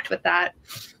worked with that.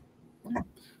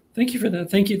 Thank you for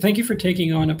that. Thank you for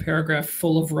taking on a paragraph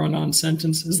full of run-on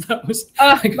sentences. That was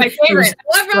my favorite. I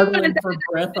was struggling for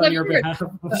breath on your behalf.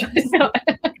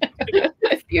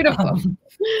 It's beautiful.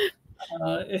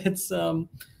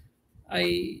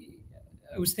 I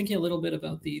was thinking a little bit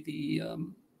about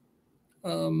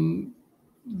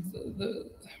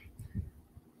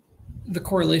the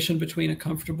correlation between a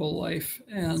comfortable life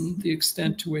and the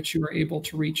extent to which you are able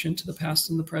to reach into the past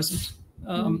and the present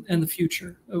and the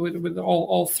future. With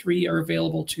all three are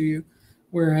available to you,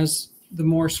 whereas the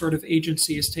more sort of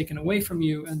agency is taken away from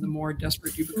you and the more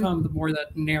desperate you become, the more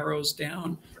that narrows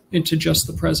down into just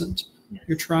the present.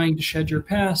 You're trying to shed your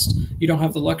past. You don't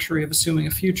have the luxury of assuming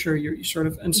a future. You sort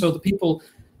of, and so the people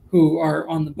who are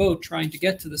on the boat trying to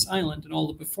get to this island and all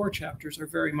the before chapters are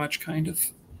very much kind of,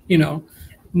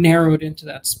 narrowed into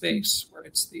that space where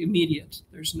it's the immediate.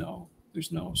 There's no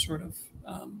sort of,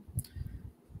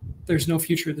 there's no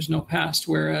future, there's no past.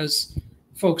 Whereas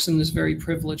folks in this very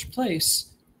privileged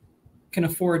place can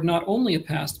afford not only a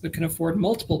past, but can afford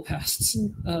multiple pasts,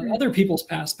 other people's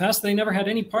past they never had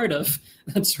any part of.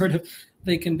 That sort of,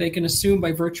 they can assume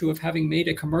by virtue of having made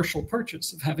a commercial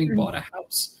purchase, of having bought a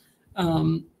house,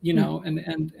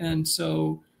 and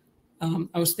so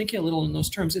I was thinking a little in those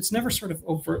terms. It's never sort of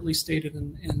overtly stated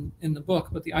in the book,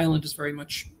 but the island is very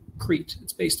much Crete.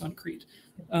 It's based on Crete.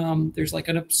 There's like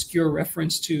an obscure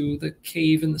reference to the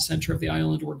cave in the center of the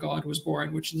island where God was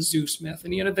born, which is the Zeus myth,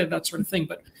 and that sort of thing.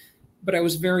 But I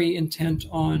was very intent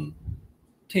on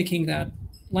taking that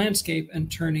landscape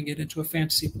and turning it into a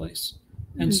fantasy place.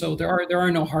 And so there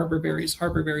are no harborberries.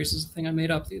 Harborberries is the thing I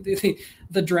made up.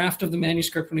 The draft of the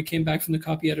manuscript when it came back from the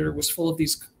copy editor was full of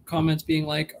these comments being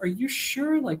like, "Are you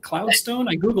sure? Like cloudstone?"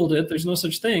 I googled it. There's no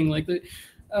such thing. Like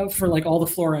for like all the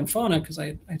flora and fauna, because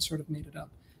I sort of made it up.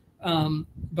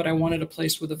 But I wanted a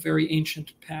place with a very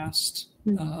ancient past.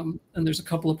 And there's a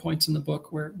couple of points in the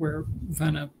book where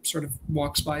Vanna sort of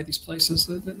walks by these places,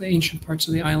 the ancient parts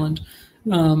of the island.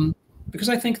 Because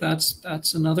I think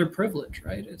that's another privilege,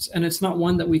 right? It's not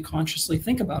one that we consciously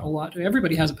think about a lot.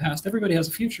 Everybody has a past, everybody has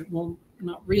a future. Well,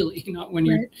 not really. Not when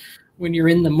you're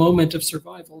in the moment of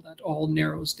survival. That all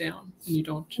narrows down, and you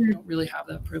don't really have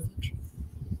that privilege.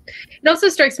 It also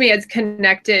strikes me as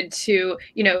connected to,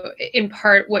 in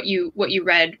part what you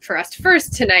read for us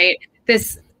first tonight.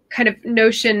 This kind of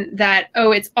notion that,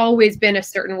 oh, it's always been a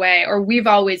certain way, or we've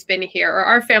always been here, or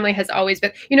our family has always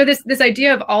been, this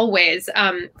idea of always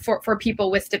for people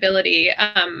with stability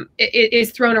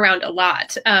is thrown around a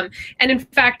lot. And in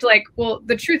fact,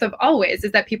 the truth of always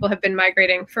is that people have been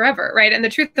migrating forever, right? And the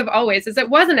truth of always is it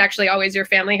wasn't actually always your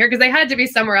family here, because they had to be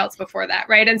somewhere else before that,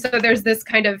 right? And so there's this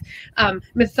kind of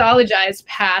mythologized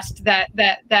past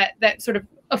that sort of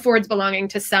affords belonging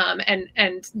to some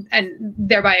and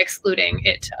thereby excluding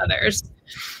it to others,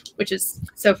 which is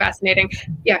so fascinating.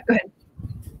 Yeah, go ahead.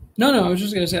 No, I was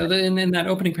just going to say, in that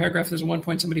opening paragraph, there's one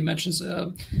point somebody mentions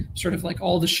sort of like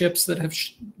all the ships that have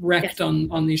wrecked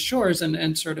on these shores,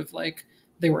 and sort of like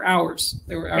they were ours.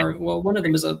 They were our. Well, one of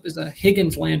them is a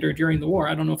Higgins lander during the war.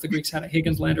 I don't know if the Greeks had a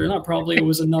Higgins lander or not. Probably it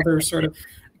was another sort of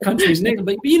country's name,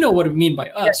 but you know what I mean by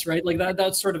us, right? Like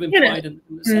that's sort of implied in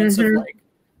the sense of like,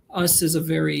 us is a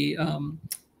very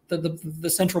the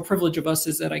central privilege of us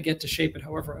is that I get to shape it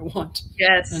however I want.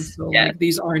 Yes. And so like,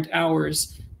 these aren't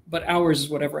ours, but ours is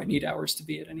whatever I need ours to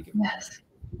be at any given moment. Yes.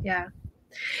 Yeah.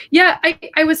 Yeah,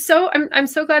 I'm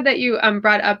so glad that you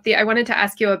brought up I wanted to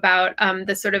ask you about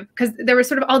the sort of, because there were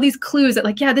sort of all these clues that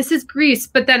like, yeah, this is Greece,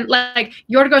 but then like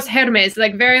Yorgos Hermes,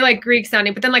 like very like Greek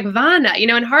sounding, but then like Vana,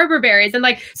 and harbor berries, and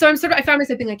like, so I found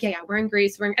myself being like, yeah, we're in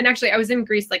Greece, and actually I was in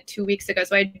Greece like 2 weeks ago,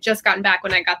 so I had just gotten back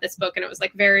when I got this book, and it was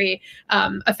like very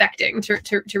affecting to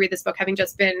read this book, having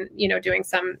just been doing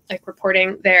some like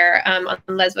reporting there on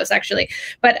Lesbos actually,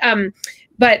 but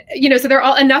so there are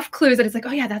all enough clues that it's like,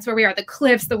 oh yeah, that's where we are, the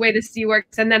cliffs, the way the sea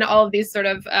works, and then all of these sort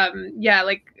of oh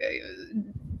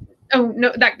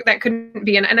no, that couldn't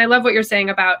be. And I love what you're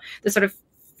saying about the sort of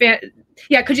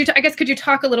could you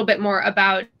talk a little bit more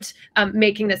about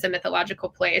making this a mythological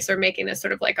place, or making this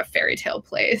sort of like a fairy tale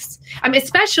place,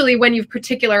 especially when you've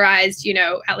particularized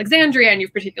Alexandria, and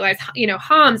you've particularized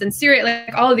Homs and Syria,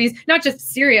 like all of these, not just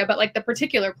Syria, but like the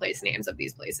particular place names of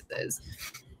these places.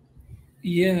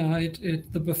 Yeah,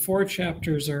 the before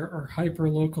chapters are hyper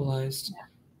localized,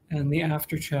 and the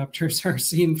after chapters are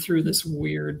seen through this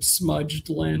weird smudged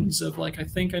lens of like, I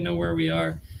think I know where we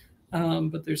are,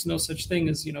 but there's no such thing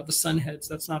as the sunheads.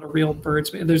 That's not a real bird.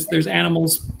 There's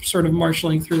animals sort of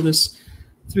marshaling through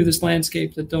this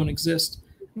landscape that don't exist,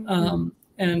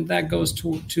 and that goes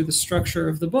to the structure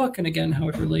of the book, and again how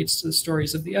it relates to the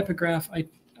stories of the epigraph.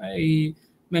 I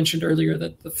mentioned earlier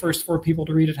that the first 4 people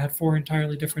to read it had 4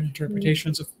 entirely different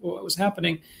interpretations of what was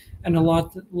happening, and a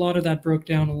lot of that broke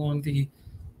down along the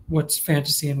what's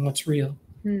fantasy and what's real,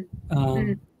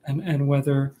 and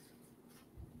whether,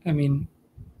 I mean,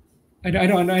 I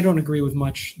don't agree with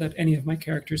much that any of my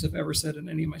characters have ever said in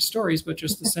any of my stories, but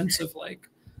just the sense of like,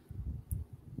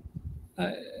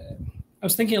 I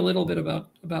was thinking a little bit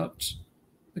about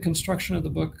the construction of the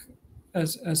book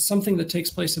as something that takes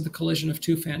place at the collision of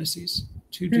 2 fantasies.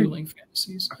 2 dueling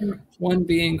fantasies. One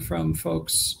being from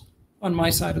folks on my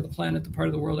side of the planet, the part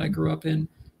of the world I grew up in,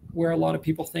 where a lot of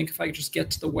people think if I just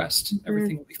get to the West,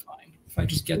 everything will be fine. If I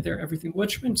just get there, everything,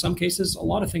 which in some cases, a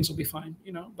lot of things will be fine,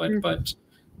 but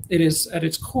it is at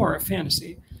its core a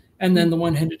fantasy. And then the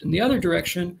one headed in the other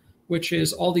direction, which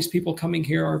is all these people coming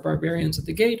here are barbarians at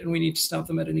the gate, and we need to stop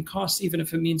them at any cost, even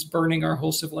if it means burning our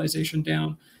whole civilization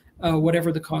down,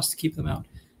 whatever the cost to keep them out.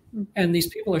 And these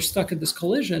people are stuck at this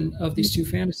collision of these 2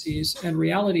 fantasies, and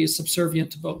reality is subservient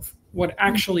to both. What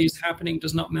actually is happening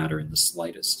does not matter in the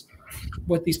slightest.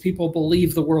 What these people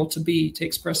believe the world to be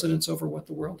takes precedence over what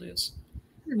the world is.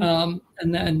 And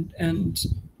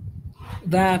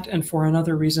that, and for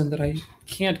another reason that I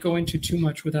can't go into too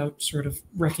much without sort of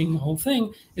wrecking the whole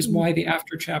thing, is why the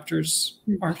after chapters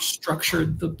are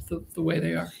structured the way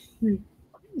they are.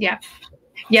 Yeah.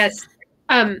 Yes.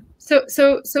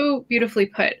 So beautifully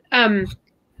put.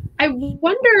 I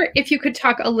wonder if you could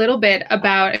talk a little bit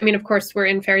about, I mean, of course, we're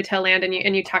in fairy tale land,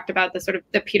 and you talked about the sort of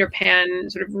the Peter Pan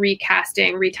sort of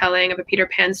retelling of a Peter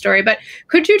Pan story, but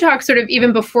could you talk sort of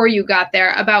even before you got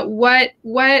there about what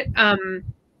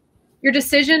your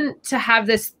decision to have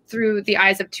this through the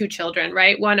eyes of 2 children,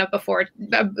 right? One of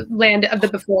land of the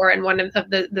before, and one of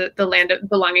the land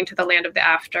belonging to the land of the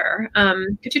after.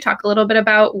 Could you talk a little bit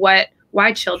about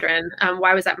why children?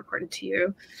 Why was that important to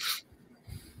you?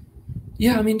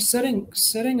 Yeah, I mean, setting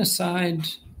aside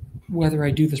whether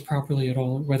I do this properly at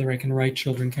all, whether I can write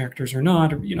children characters or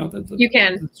not, or you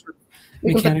can. The sort of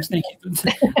mechanics. Thank you.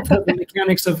 The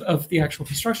mechanics of the actual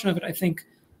construction of it. I think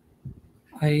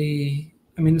I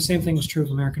mean, the same thing was true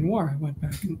of American War. I went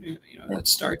back, and that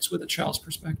starts with a child's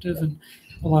perspective, and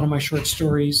a lot of my short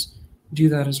stories do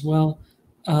that as well.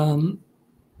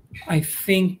 I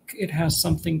think it has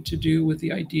something to do with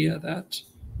the idea that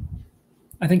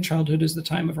I think childhood is the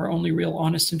time of our only real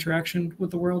honest interaction with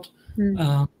the world.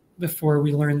 before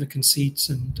we learn the conceits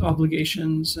and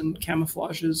obligations and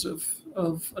camouflages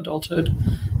of adulthood,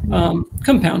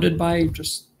 compounded by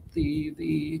just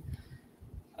the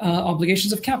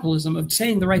obligations of capitalism, of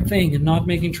saying the right thing and not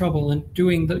making trouble and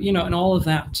doing the, and all of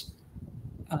that.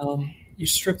 You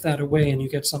strip that away and you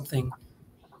get something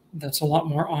that's a lot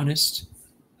more honest.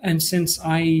 And since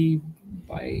I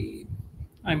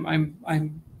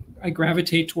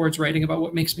gravitate towards writing about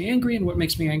what makes me angry, and what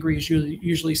makes me angry is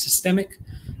usually systemic,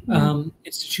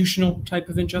 institutional type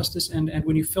of injustice. And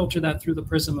when you filter that through the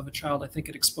prism of a child, I think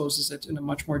it exposes it in a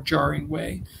much more jarring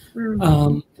way.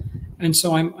 And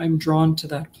so I'm drawn to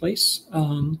that place.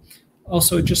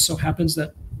 Also, it just so happens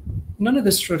that none of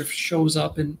this sort of shows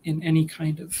up in any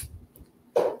kind of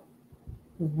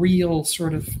real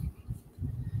sort of,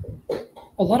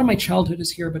 a lot of my childhood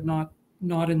is here, but not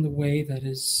in the way that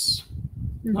is,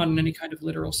 not in any kind of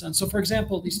literal sense. So for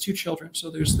example, these two children.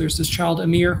 So there's this child,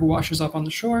 Amir, who washes up on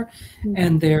the shore,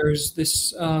 and there's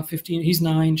this 15, he's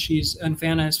 9, and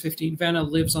Vanna is 15. Vanna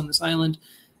lives on this island.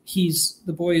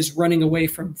 The boy is running away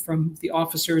from the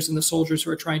officers and the soldiers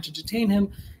who are trying to detain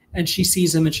him, and she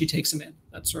sees him and she takes him in.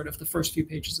 That's sort of the first few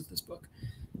pages of this book.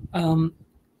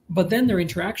 But then their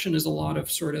interaction is a lot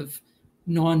of sort of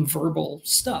nonverbal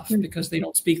stuff, because they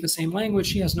don't speak the same language.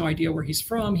 She has no idea where he's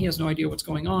from. He has no idea what's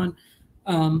going on.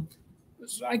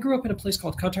 So I grew up in a place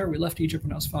called Qatar. We left Egypt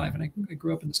when I was 5, and I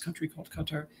grew up in this country called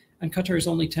Qatar. And Qatar is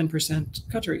only 10%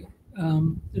 Qatari.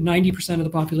 90% of the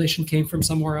population came from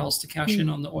somewhere else to cash in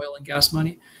on the oil and gas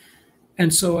money.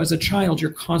 And so as a child,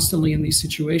 you're constantly in these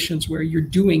situations where you're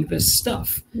doing this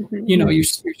stuff.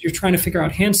 You're trying to figure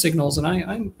out hand signals, and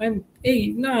I'm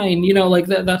 8, 9, like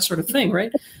that sort of thing,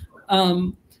 right?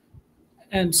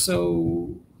 And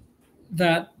so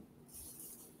that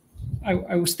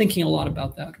I was thinking a lot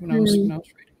about that when I was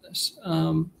writing this.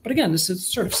 But again, this is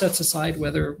sort of sets aside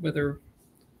whether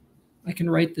I can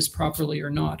write this properly or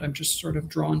not. I'm just sort of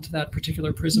drawn to that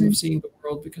particular prism of seeing the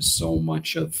world, because so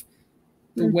much of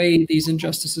the way these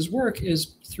injustices work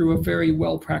is through a very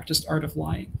well-practiced art of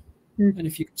lying. And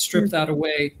if you can strip that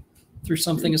away through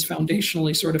something as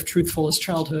foundationally sort of truthful as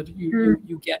childhood,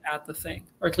 you get at the thing,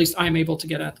 or at least I'm able to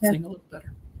get at the thing a little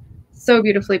better. So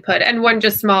beautifully put. And one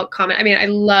just small comment. I mean, I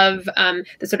love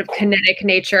the sort of kinetic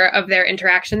nature of their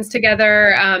interactions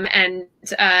together, and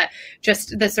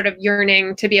just the sort of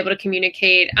yearning to be able to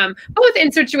communicate, both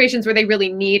in situations where they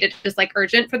really need it, just like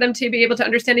urgent for them to be able to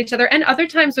understand each other, and other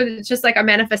times where it's just like a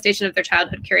manifestation of their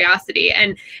childhood curiosity,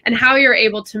 and how you're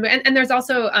able to, and there's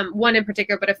also one in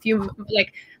particular, but a few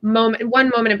one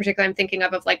moment in particular I'm thinking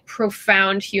of like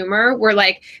profound humor, where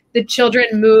like the children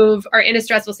are in a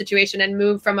stressful situation and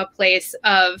move from a place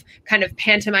of kind of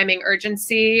pantomiming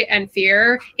urgency and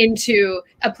fear into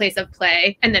a place of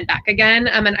play, and then back again.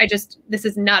 And this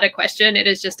is not a question. It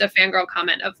is just a fangirl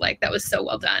comment of like, that was so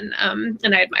well done.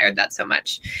 And I admired that so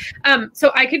much.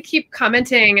 So I could keep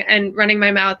commenting and running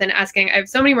my mouth and asking, I have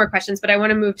so many more questions, but I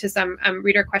want to move to some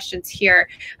reader questions here.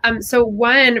 So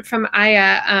one from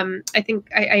Aya,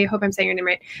 I hope I'm saying your name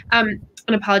right.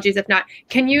 And apologies if not.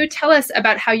 Can you tell us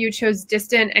about how you chose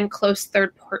distant and close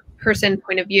third-person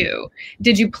point of view?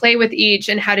 Did you play with each,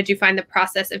 and how did you find the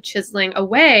process of chiseling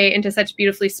away into such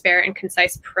beautifully spare and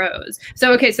concise prose?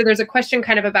 So, okay, so there's a question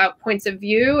kind of about points of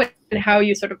view and how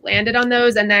you sort of landed on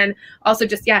those, and then also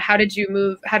just, how did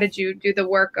you do the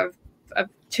work of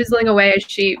chiseling away, as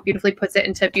she beautifully puts it,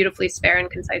 into beautifully spare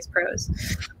and concise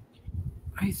prose?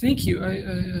 I thank you.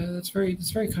 That's very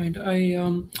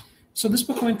kind. So this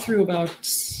book went through about,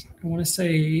 I want to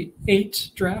say,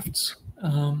 8 drafts.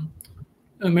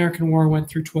 American War went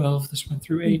through 12. This went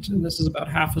through 8, and this is about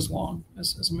half as long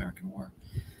as American War.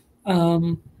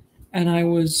 And I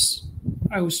was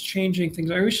changing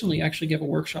things. I recently actually gave a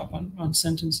workshop on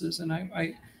sentences, and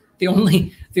the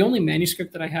only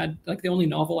manuscript that I had, like the only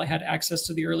novel I had access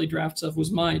to the early drafts of,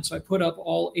 was mine. So I put up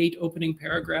all 8 opening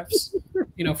paragraphs,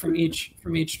 from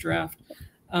each draft,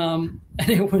 and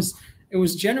it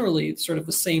was generally sort of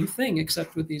the same thing,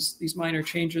 except with these minor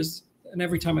changes. And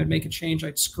every time I'd make a change,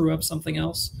 I'd screw up something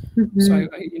else. So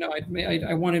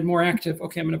I wanted more active.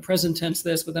 Okay, I'm going to present tense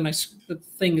this, but then the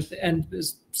thing at the end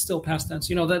is still past tense.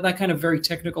 That kind of very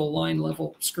technical line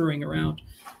level screwing around.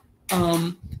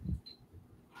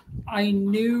 I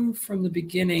knew from the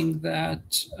beginning that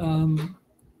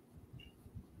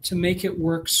to make it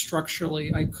work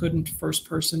structurally, I couldn't first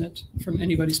person it from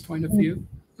anybody's point of view.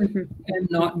 And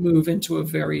not move into a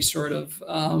very sort of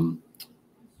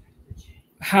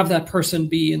have that person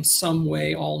be in some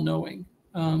way all-knowing.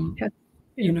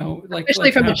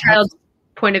 Especially from the child's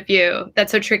point of view.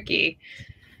 That's so tricky.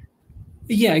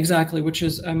 Yeah, exactly. Which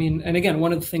is, and again,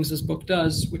 one of the things this book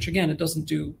does, which again, it doesn't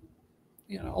do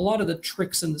a lot of the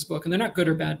tricks in this book, and they're not good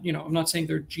or bad. I'm not saying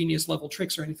they're genius level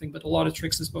tricks or anything, but a lot of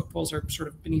tricks this book pulls are sort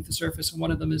of beneath the surface. And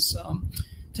one of them is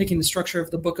taking the structure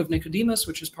of the Book of Nicodemus,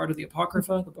 which is part of the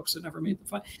Apocrypha, the books that never made the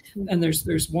fight. And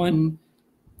there's one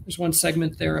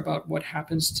segment there about what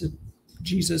happens to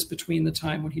Jesus between the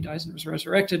time when he dies and was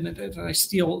resurrected. And I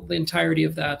steal the entirety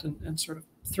of that and sort of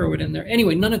throw it in there.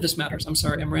 Anyway, none of this matters. I'm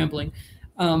sorry, I'm rambling.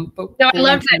 But no, I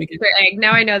love that Easter egg.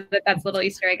 Now I know that that's a little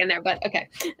Easter egg in there, but okay.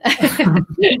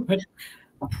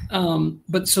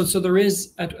 but so there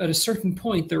is at a certain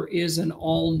point, there is an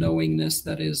all-knowingness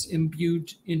that is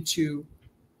imbued into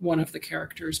one of the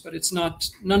characters, but it's not,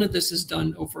 none of this is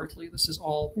done overtly. This is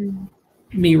all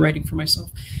me writing for myself.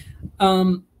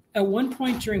 At one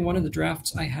point during one of the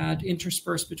drafts, I had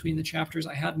interspersed between the chapters,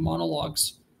 I had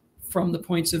monologues from the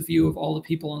points of view of all the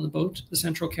people on the boat, the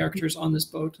central characters on this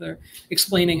boat. They're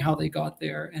explaining how they got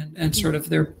there and sort of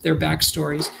their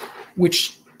backstories,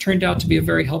 which turned out to be a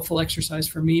very helpful exercise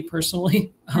for me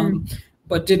personally,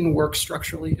 but didn't work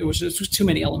structurally. It was just too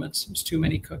many elements. It was too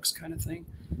many cooks kind of thing.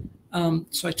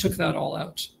 So I took that all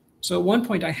out. So at one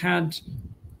point I had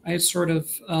sort of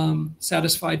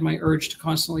satisfied my urge to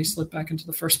constantly slip back into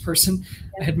the first person.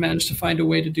 I had managed to find a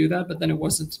way to do that, but then it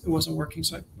wasn't working.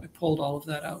 So I pulled all of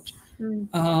that out.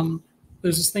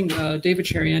 There's this thing, David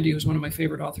Cheriandy, who's one of my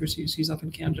favorite authors. He's up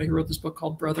in Canada. He wrote this book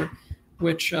called Brother,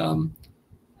 which in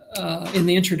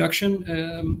the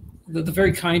introduction, the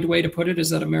very kind way to put it is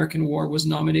that American War was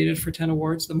nominated for 10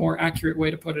 awards. The more accurate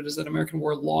way to put it is that American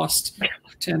War lost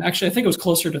 10. Actually, I think it was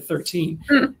closer to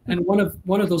 13. And one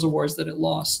of those awards that it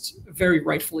lost, very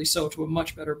rightfully so, to a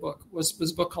much better book was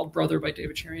a book called Brother by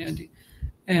David Cheriandy.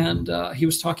 And he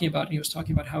was talking about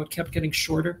how it kept getting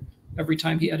shorter every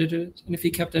time he edited it. And if he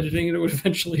kept editing it, it would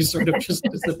eventually sort of just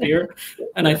disappear.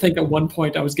 And I think at one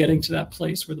point I was getting to that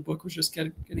place where the book was just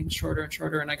getting shorter and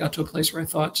shorter. And I got to a place where I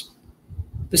thought,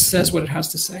 this says what it has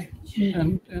to say,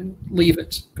 and leave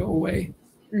it, go away.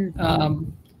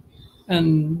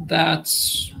 And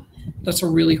that's a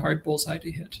really hard bullseye to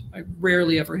hit. I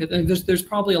rarely ever hit. And there's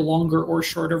probably a longer or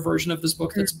shorter version of this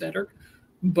book that's better,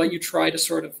 but you try to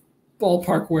sort of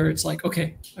ballpark where it's like,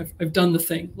 okay, I've done the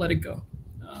thing, let it go.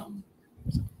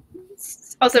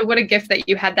 Also, what a gift that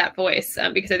you had that voice,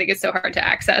 because I think it's so hard to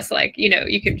access. Like,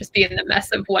 you can just be in the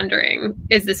mess of wondering,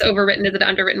 is this overwritten? Is it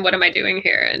underwritten? What am I doing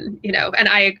here? And, and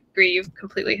I agree, you've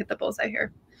completely hit the bullseye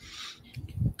here.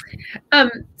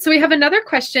 So we have another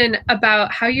question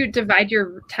about how you divide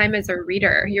your time as a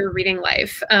reader, your reading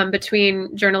life,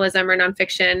 between journalism or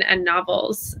nonfiction and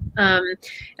novels. And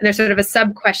there's sort of a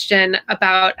sub question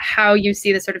about how you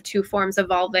see the sort of two forms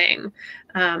evolving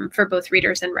for both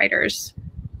readers and writers.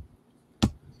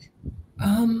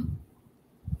 Oh,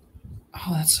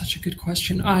 that's such a good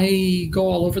question. I go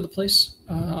all over the place.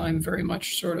 I'm very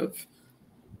much sort of,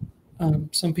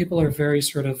 some people are very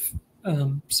sort of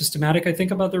systematic, I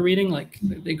think, about their reading. Like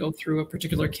they go through a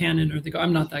particular canon, or they go,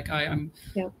 I'm not that guy. I'm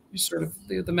sort of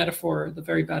the metaphor, the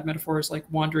very bad metaphor is like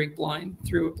wandering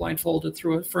blindfolded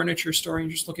through a furniture store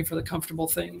and just looking for the comfortable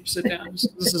thing. You sit down,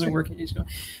 this isn't working. So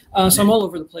I'm all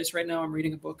over the place right now. I'm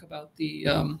reading a book about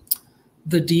the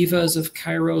divas of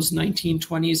Cairo's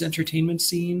 1920s entertainment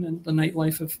scene and the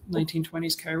nightlife of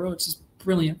 1920s Cairo. It's just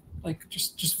brilliant, like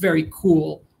just very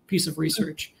cool piece of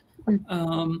research. I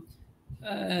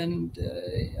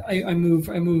move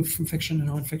from fiction to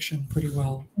nonfiction pretty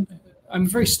well. I'm a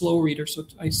very slow reader, so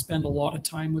I spend a lot of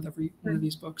time with every one of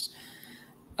these books.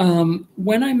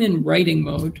 When I'm in writing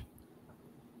mode,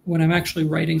 when I'm actually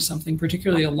writing something,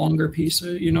 particularly a longer piece,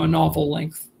 a novel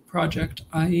length project,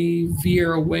 I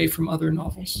veer away from other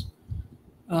novels.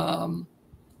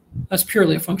 That's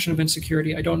purely a function of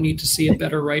insecurity. I don't need to see a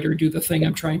better writer do the thing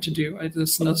I'm trying to do.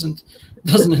 This doesn't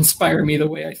inspire me the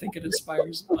way I think it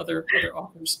inspires other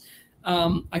authors.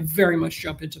 I very much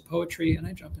jump into poetry, and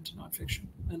I jump into nonfiction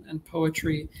and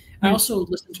poetry. I also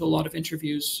listen to a lot of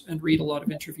interviews and read a lot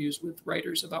of interviews with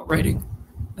writers about writing.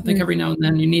 I think every now and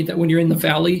then you need that when you're in the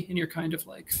valley and you're kind of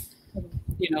like,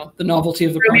 the novelty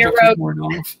of the project is worn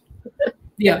off.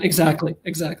 Yeah, exactly.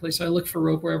 So I look for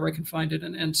rope wherever I can find it,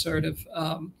 and sort of,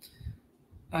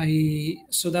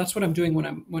 so that's what I'm doing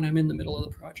when I'm in the middle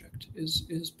of the project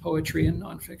is poetry and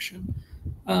nonfiction.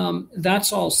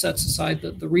 That's all sets aside.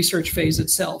 The research phase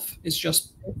itself is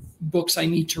just books I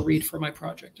need to read for my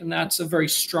project, and that's a very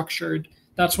structured.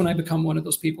 That's when I become one of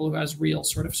those people who has real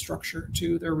sort of structure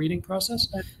to their reading process.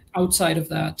 Outside of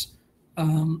that,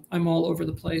 I'm all over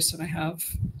the place, and I have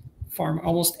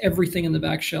almost everything in the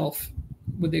back shelf,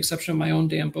 with the exception of my own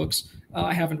damn books.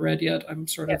 I haven't read yet. I'm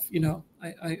sort of,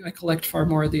 I collect far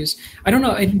more of these. I don't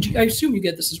know. I assume you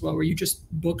get this as well, where you just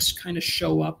books kind of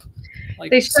show up.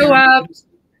 Like they show up.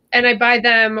 and I buy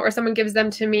them, or someone gives them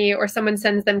to me, or someone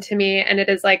sends them to me, and it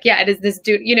is like, yeah, it is this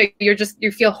dude, you know,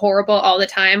 you feel horrible all the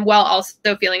time while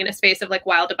also feeling in a space of like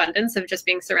wild abundance of just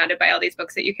being surrounded by all these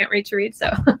books that you can't read to read.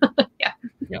 So yeah.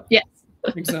 Yes.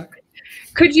 Exactly.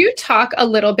 Could you talk a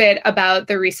little bit about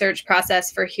the research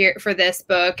process for this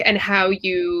book, and how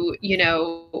you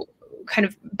know, kind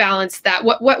of balance that?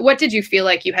 What did you feel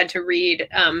like you had to read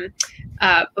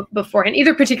beforehand,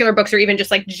 either particular books or even just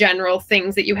like general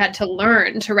things that you had to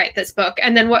learn to write this book?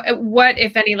 And then what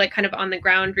if any, like kind of on the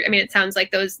ground, I mean, it sounds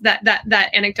like that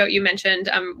anecdote you mentioned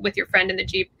with your friend in the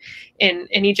Jeep in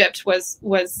Egypt was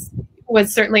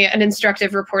certainly an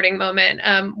instructive reporting moment.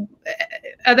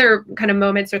 Other kind of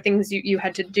moments or things you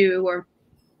had to do, or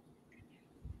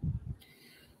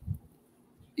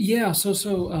yeah. So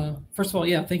first of all,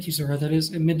 yeah, thank you, Zara. That is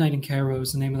Midnight in Cairo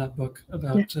is the name of that book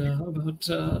about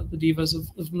the divas of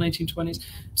the 1920s.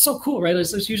 So cool, right?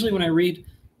 It's usually when I read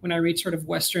sort of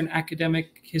Western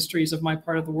academic histories of my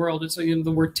part of the world, it's, you know,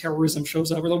 the word terrorism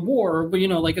shows up, or the war, but, you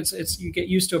know, like it's you get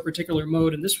used to a particular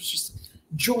mode, and this was just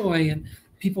joy and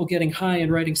people getting high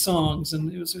and writing songs,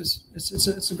 and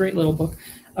it's a great little book.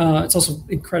 It's also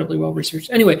incredibly well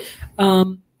researched. Anyway,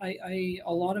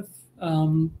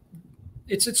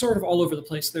 it's sort of all over the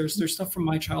place. There's stuff from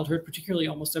my childhood, particularly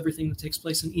almost everything that takes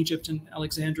place in Egypt and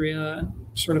Alexandria, and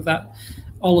sort of that.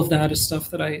 All of that is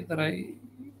stuff that I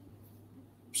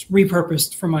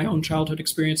repurposed from my own childhood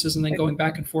experiences, and then going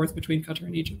back and forth between Qatar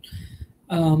and Egypt.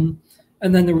 And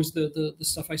then there was the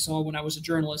stuff I saw when I was a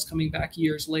journalist coming back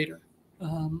years later.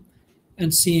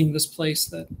 And seeing this place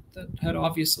that had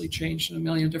obviously changed in a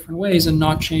million different ways and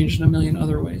not changed in a million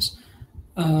other ways.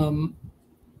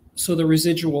 So the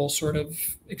residual sort of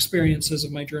experiences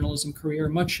of my journalism career,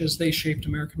 much as they shaped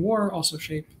American War, also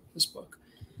shaped this book.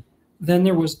 Then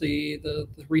there was the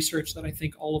research that I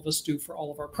think all of us do for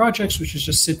all of our projects, which is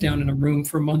just sit down in a room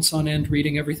for months on end,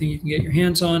 reading everything you can get your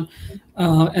hands on.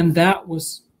 And that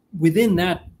was within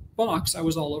that box, I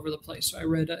was all over the place. So I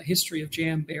read a history of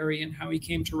J.M. Barrie and how he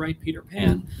came to write Peter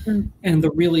Pan, and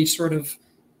the really sort of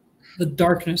the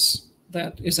darkness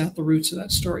that is at the roots of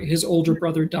that story. His older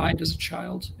brother died as a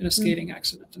child in a skating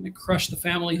accident, and it crushed the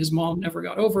family. His mom never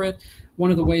got over it.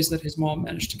 One of the ways that his mom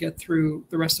managed to get through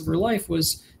the rest of her life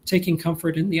was taking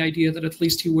comfort in the idea that at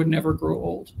least he would never grow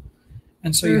old.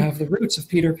 And so you have the roots of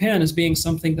Peter Pan as being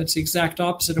something that's the exact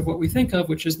opposite of what we think of,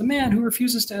 which is the man who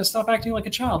refuses to stop acting like a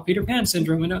child, Peter Pan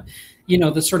syndrome. And, you know,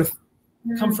 the sort of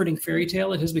comforting fairy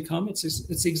tale it has become, it's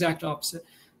the exact opposite.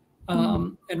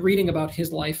 And reading about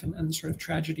his life and the sort of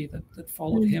tragedy that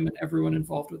followed him and everyone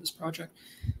involved with this project.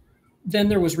 Then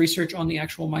there was research on the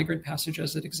actual migrant passage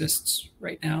as it exists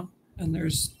right now. And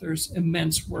there's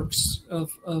immense works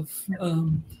of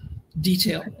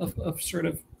detail of sort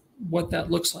of what that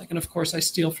looks like. And of course, I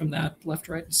steal from that left,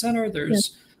 right, and center.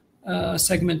 There's a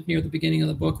segment near the beginning of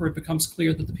the book where it becomes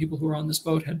clear that the people who were on this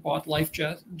boat had bought life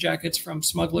jackets from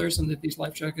smugglers, and that these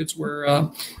life jackets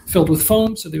were filled with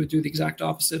foam. So they would do the exact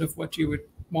opposite of what you would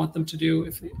want them to do.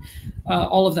 If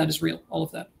all of that is real, all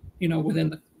of that, you know, within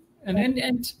the,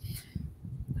 and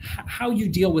how you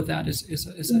deal with that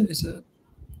is a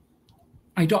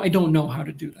I don't know how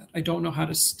to do that. I don't know how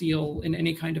to steal in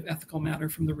any kind of ethical matter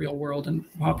from the real world and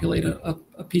populate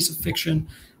a piece of fiction.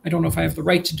 I don't know if I have the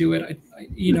right to do it.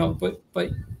 You know, but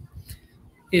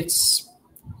it's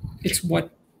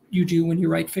what you do when you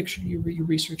write fiction. You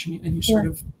research and you sort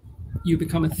of you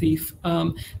become a thief.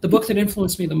 The book that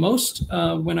influenced me the most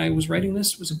when I was writing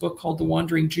this was a book called The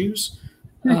Wandering Jews,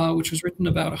 which was written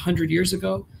about 100 years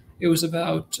ago. It's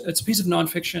a piece of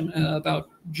nonfiction about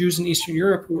Jews in Eastern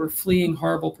Europe who were fleeing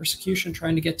horrible persecution,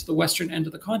 trying to get to the western end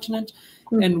of the continent.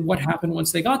 And what happened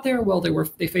once they got there? Well,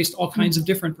 they faced all kinds of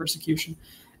different persecution.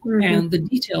 And the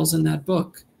details in that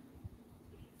book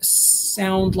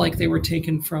sound like they were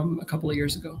taken from a couple of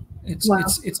years ago.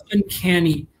 It's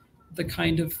uncanny, the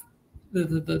kind of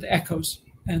the echoes.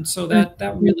 And so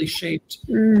that really shaped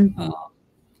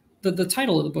the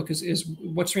title of the book is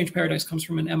What Strange Paradise, comes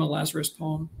from an Emma Lazarus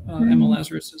poem. Emma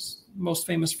Lazarus is most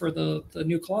famous for the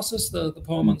New Colossus, the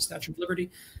poem on the Statue of Liberty.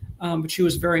 But she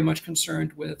was very much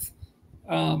concerned with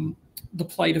the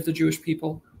plight of the Jewish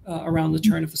people around the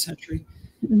turn of the century.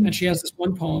 And she has this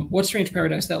one poem, What Strange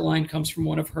Paradise. That line comes from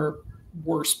one of her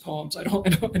worst poems. I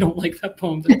don't like that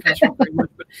poem that it comes from very much,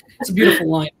 but it's a beautiful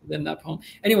line within that poem.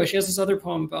 Anyway, she has this other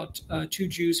poem about two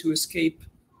Jews who escape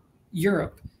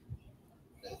Europe,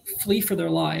 flee for their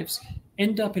lives,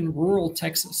 end up in rural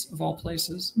Texas, of all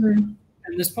places. And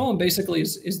this poem basically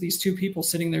is these two people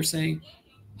sitting there saying,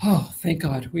 oh, thank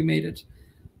God we made it.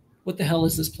 What the hell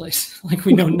is this place? Like,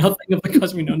 we know nothing of the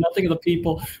cousin, we know nothing of the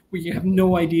people. We have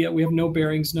no idea. We have no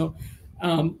bearings.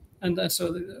 And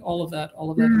so all of that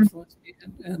influenced me.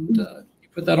 And you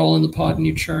put that all in the pot and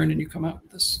you churn and you come out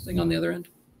with this thing on the other end.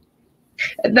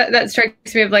 That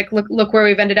strikes me of like, look where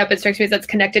we've ended up. It strikes me as that's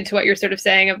connected to what you're sort of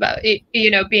saying about,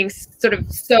 being sort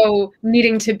of so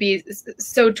needing to be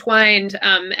so twined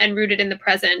and rooted in the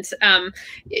present,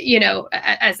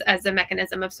 as a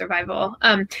mechanism of survival.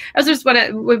 I also just want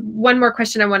to, one more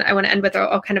question I want to end with.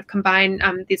 I'll kind of combine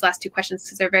these last two questions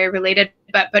because they're very related.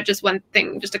 But just one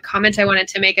thing, just a comment I wanted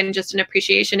to make, and just an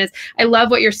appreciation is, I love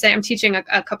what you're saying. I'm teaching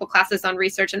a couple classes on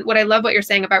research, and what I love what you're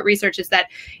saying about research is that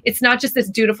it's not just this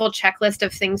dutiful checklist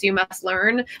of things you must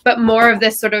learn, but more of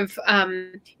this sort of,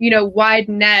 wide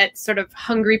net, sort of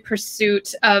hungry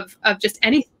pursuit of just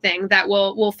anything that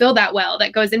will fill that well,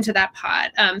 that goes into that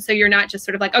pot. So you're not just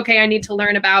sort of like, okay, I need to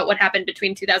learn about what happened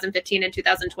between 2015 and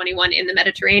 2021 in the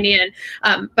Mediterranean,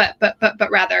 but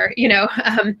rather,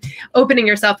 opening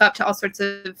yourself up to all sorts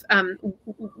of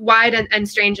wide and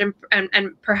strange and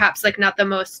perhaps like not the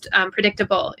most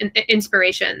predictable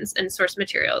inspirations and source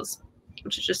materials,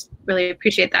 which is just really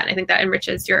appreciate that. And I think that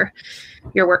enriches your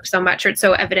work so much, or it's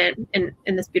so evident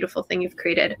in this beautiful thing you've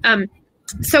created.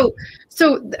 So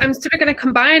I'm sort of going to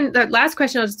combine the last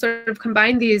question. I'll just sort of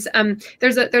combine these.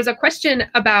 There's a question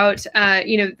about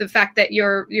the fact that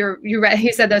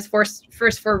you said those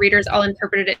first four readers all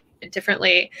interpreted it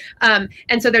differently, and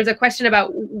so there's a question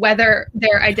about whether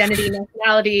their identity,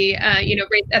 nationality,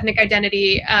 race, ethnic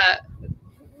identity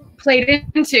played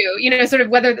into, sort of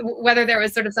whether there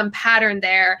was sort of some pattern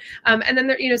there. And then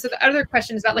there, so the other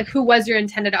question is about like, who was your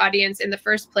intended audience in the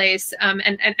first place?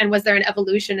 And was there an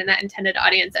evolution in that intended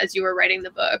audience as you were writing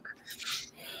the book?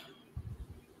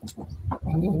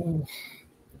 Oh,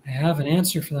 I have an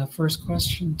answer for that first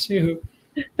question too.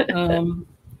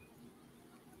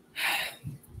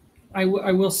 I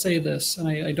will say this, and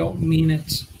I don't mean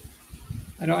it.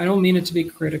 I don't mean it to be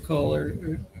critical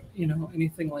or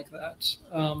anything like that.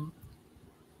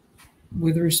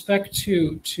 With respect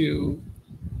to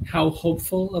how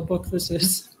hopeful a book this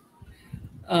is,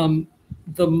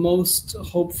 the most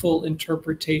hopeful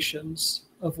interpretations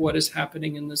of what is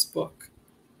happening in this book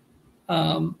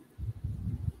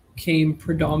came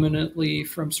predominantly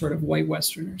from sort of white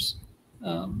Westerners.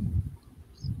 I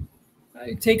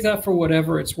take that for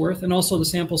whatever it's worth. And also the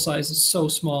sample size is so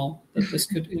small that this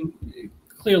could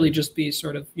clearly just be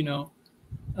sort of,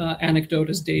 anecdote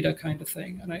as data kind of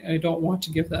thing. And I don't want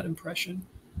to give that impression.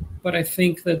 But I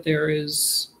think that there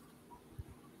is,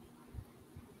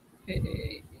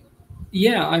 I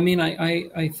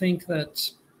think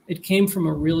that it came from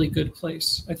a really good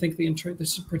place. I think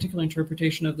this particular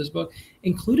interpretation of this book,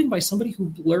 including by somebody who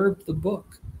blurbed the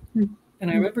book. Mm-hmm. And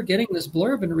I remember getting this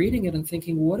blurb and reading it and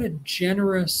thinking, what a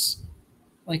generous,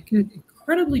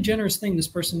 incredibly generous thing this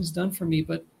person has done for me.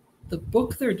 But the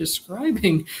book they're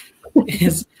describing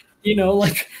is,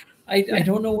 I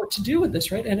don't know what to do with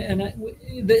this, right? And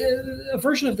a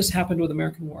version of this happened with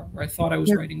American War, where I thought I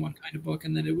was writing one kind of book,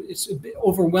 and then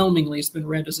overwhelmingly it's been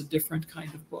read as a different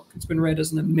kind of book. It's been read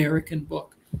as an American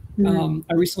book.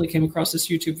 Mm-hmm. I recently came across this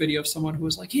YouTube video of someone who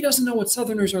was like, he doesn't know what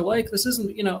Southerners are like. This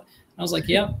isn't, I was like,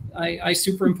 yeah, I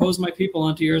superimposed my people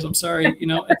onto yours. I'm sorry. I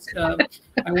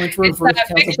went to reverse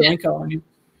Casablanca on you.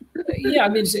 Yeah, I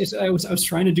mean, I was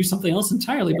trying to do something else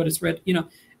entirely, but it's read,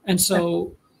 and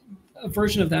so a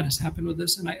version of that has happened with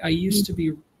this. And I used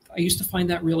to find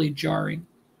that really jarring,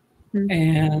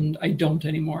 and I don't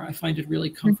anymore. I find it really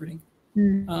comforting,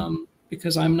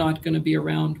 because I'm not going to be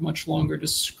around much longer to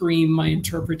scream my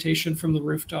interpretation from the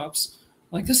rooftops.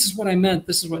 Like, this is what I meant.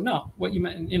 This is what you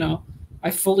meant. I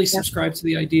fully subscribe to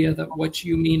the idea that what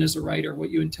you mean as a writer, what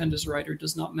you intend as a writer,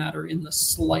 does not matter in the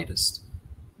slightest.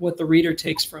 What the reader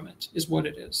takes from it is what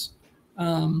it is.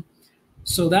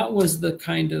 So that was the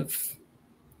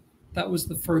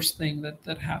first thing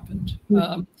that happened.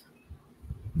 I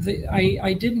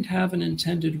didn't have an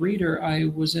intended reader. I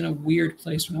was in a weird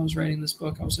place when I was writing this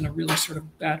book. I was in a really sort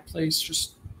of bad place,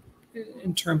 just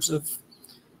in terms of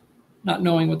not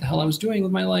knowing what the hell I was doing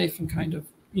with my life, and kind of,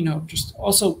 just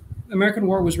also American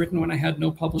War was written when I had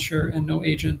no publisher and no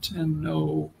agent and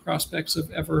no prospects of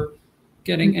ever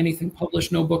getting anything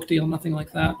published, no book deal, nothing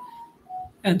like that.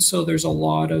 And so there's a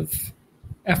lot of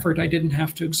effort I didn't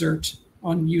have to exert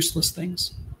on useless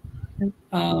things.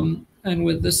 And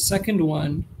with this second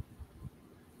one,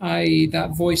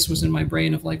 that voice was in my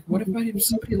brain of like, what if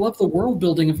somebody loved the world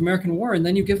building of American War, and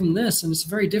then you give them this, and it's a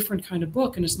very different kind of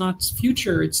book, and it's not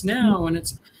future, it's now, and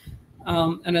it's,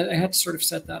 and I had to sort of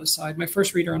set that aside. My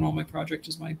first reader on all my project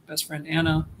is my best friend,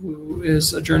 Anna, who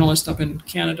is a journalist up in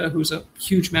Canada, who's a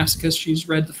huge masochist. She's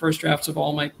read the first drafts of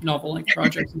all my novel-length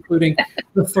projects, including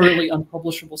the thoroughly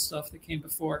unpublishable stuff that came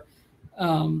before.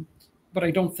 but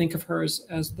I don't think of her as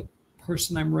the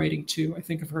person I'm writing to. I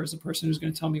think of her as a person who's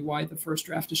going to tell me why the first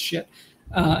draft is shit.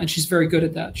 And she's very good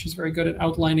at that. She's very good at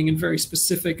outlining in very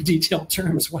specific, detailed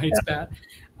terms why it's bad.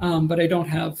 But I don't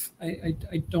have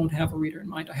a reader in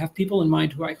mind. I have people in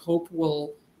mind who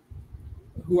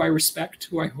I respect,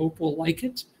 who I hope will like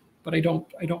it, but I don't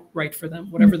write for them.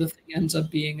 Whatever the thing ends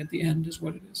up being at the end is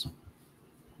what it is.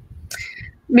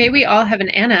 May we all have an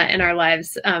Anna in our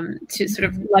lives to sort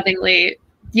of lovingly,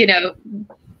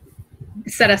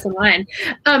 set us in line.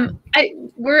 I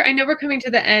know we're coming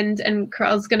to the end, and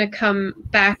Carl's going to come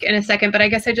back in a second, but I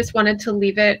guess I just wanted to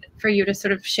leave it for you to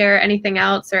sort of share anything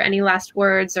else or any last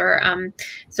words or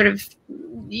sort of,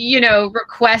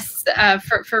 requests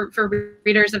for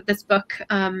readers of this book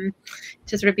to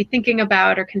sort of be thinking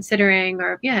about or considering,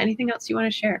 or anything else you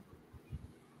want to share.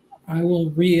 I will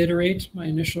reiterate my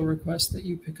initial request that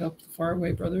you pick up The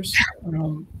Faraway Brothers,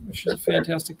 which is a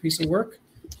fantastic piece of work.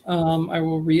 I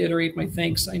will reiterate my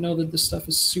thanks. I know that this stuff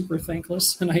is super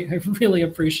thankless, and I really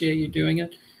appreciate you doing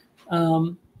it.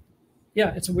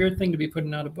 It's a weird thing to be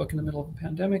putting out a book in the middle of a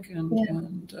pandemic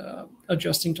and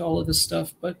adjusting to all of this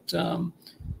stuff, but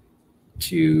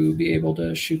to be able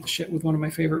to shoot the shit with one of my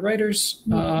favorite writers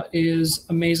is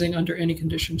amazing under any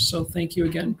conditions. So thank you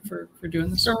again for doing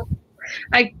this.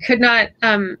 I could not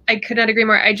agree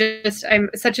more. I'm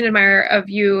such an admirer of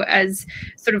you as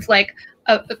sort of like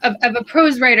of a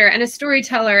prose writer and a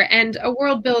storyteller and a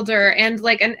world builder and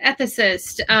like an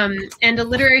ethicist and a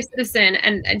literary citizen,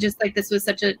 and just like this was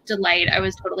such a delight. I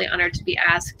was totally honored to be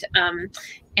asked.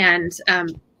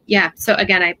 So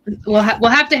again, we'll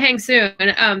have to hang soon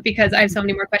because I have so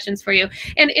many more questions for you.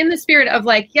 And in the spirit of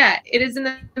it is in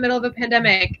the middle of a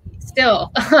pandemic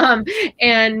still.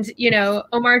 And,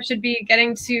 Omar should be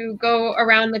getting to go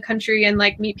around the country and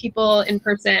meet people in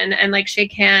person and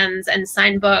shake hands and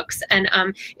sign books. And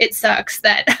it sucks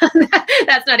that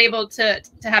that's not able to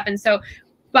happen. So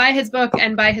buy his book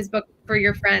and buy his book for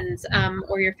your friends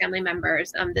or your family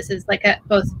members. This is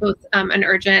both an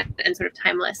urgent and sort of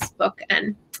timeless book,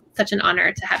 and such an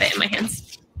honor to have it in my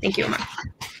hands. Thank you, Omar.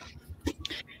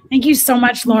 Thank you so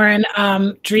much, Lauren.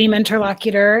 Dream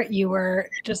interlocutor. You were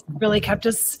just really kept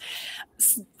us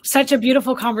such a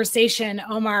beautiful conversation.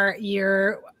 Omar,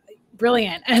 you're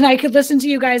brilliant. And I could listen to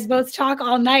you guys both talk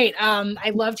all night.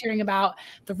 I loved hearing about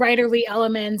the writerly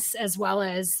elements as well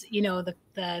as,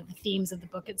 the themes of the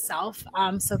book itself.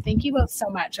 So thank you both so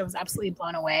much. I was absolutely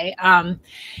blown away. And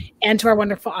to our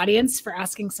wonderful audience for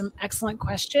asking some excellent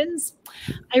questions.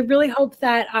 I really hope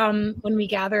that when we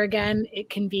gather again, it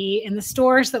can be in the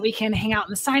store so that we can hang out in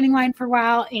the signing line for a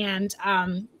while and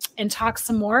talk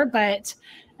some more. But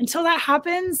until that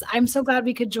happens, I'm so glad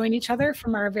we could join each other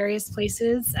from our various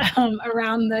places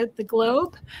around the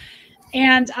globe.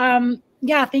 And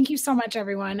thank you so much,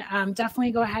 everyone. Definitely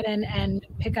go ahead and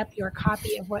pick up your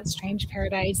copy of What Strange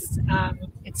Paradise.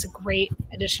 It's a great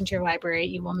addition to your library.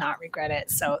 You will not regret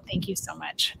it. So thank you so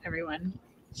much, everyone.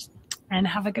 And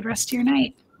have a good rest of your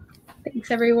night. Thanks,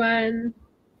 everyone.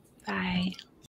 Bye.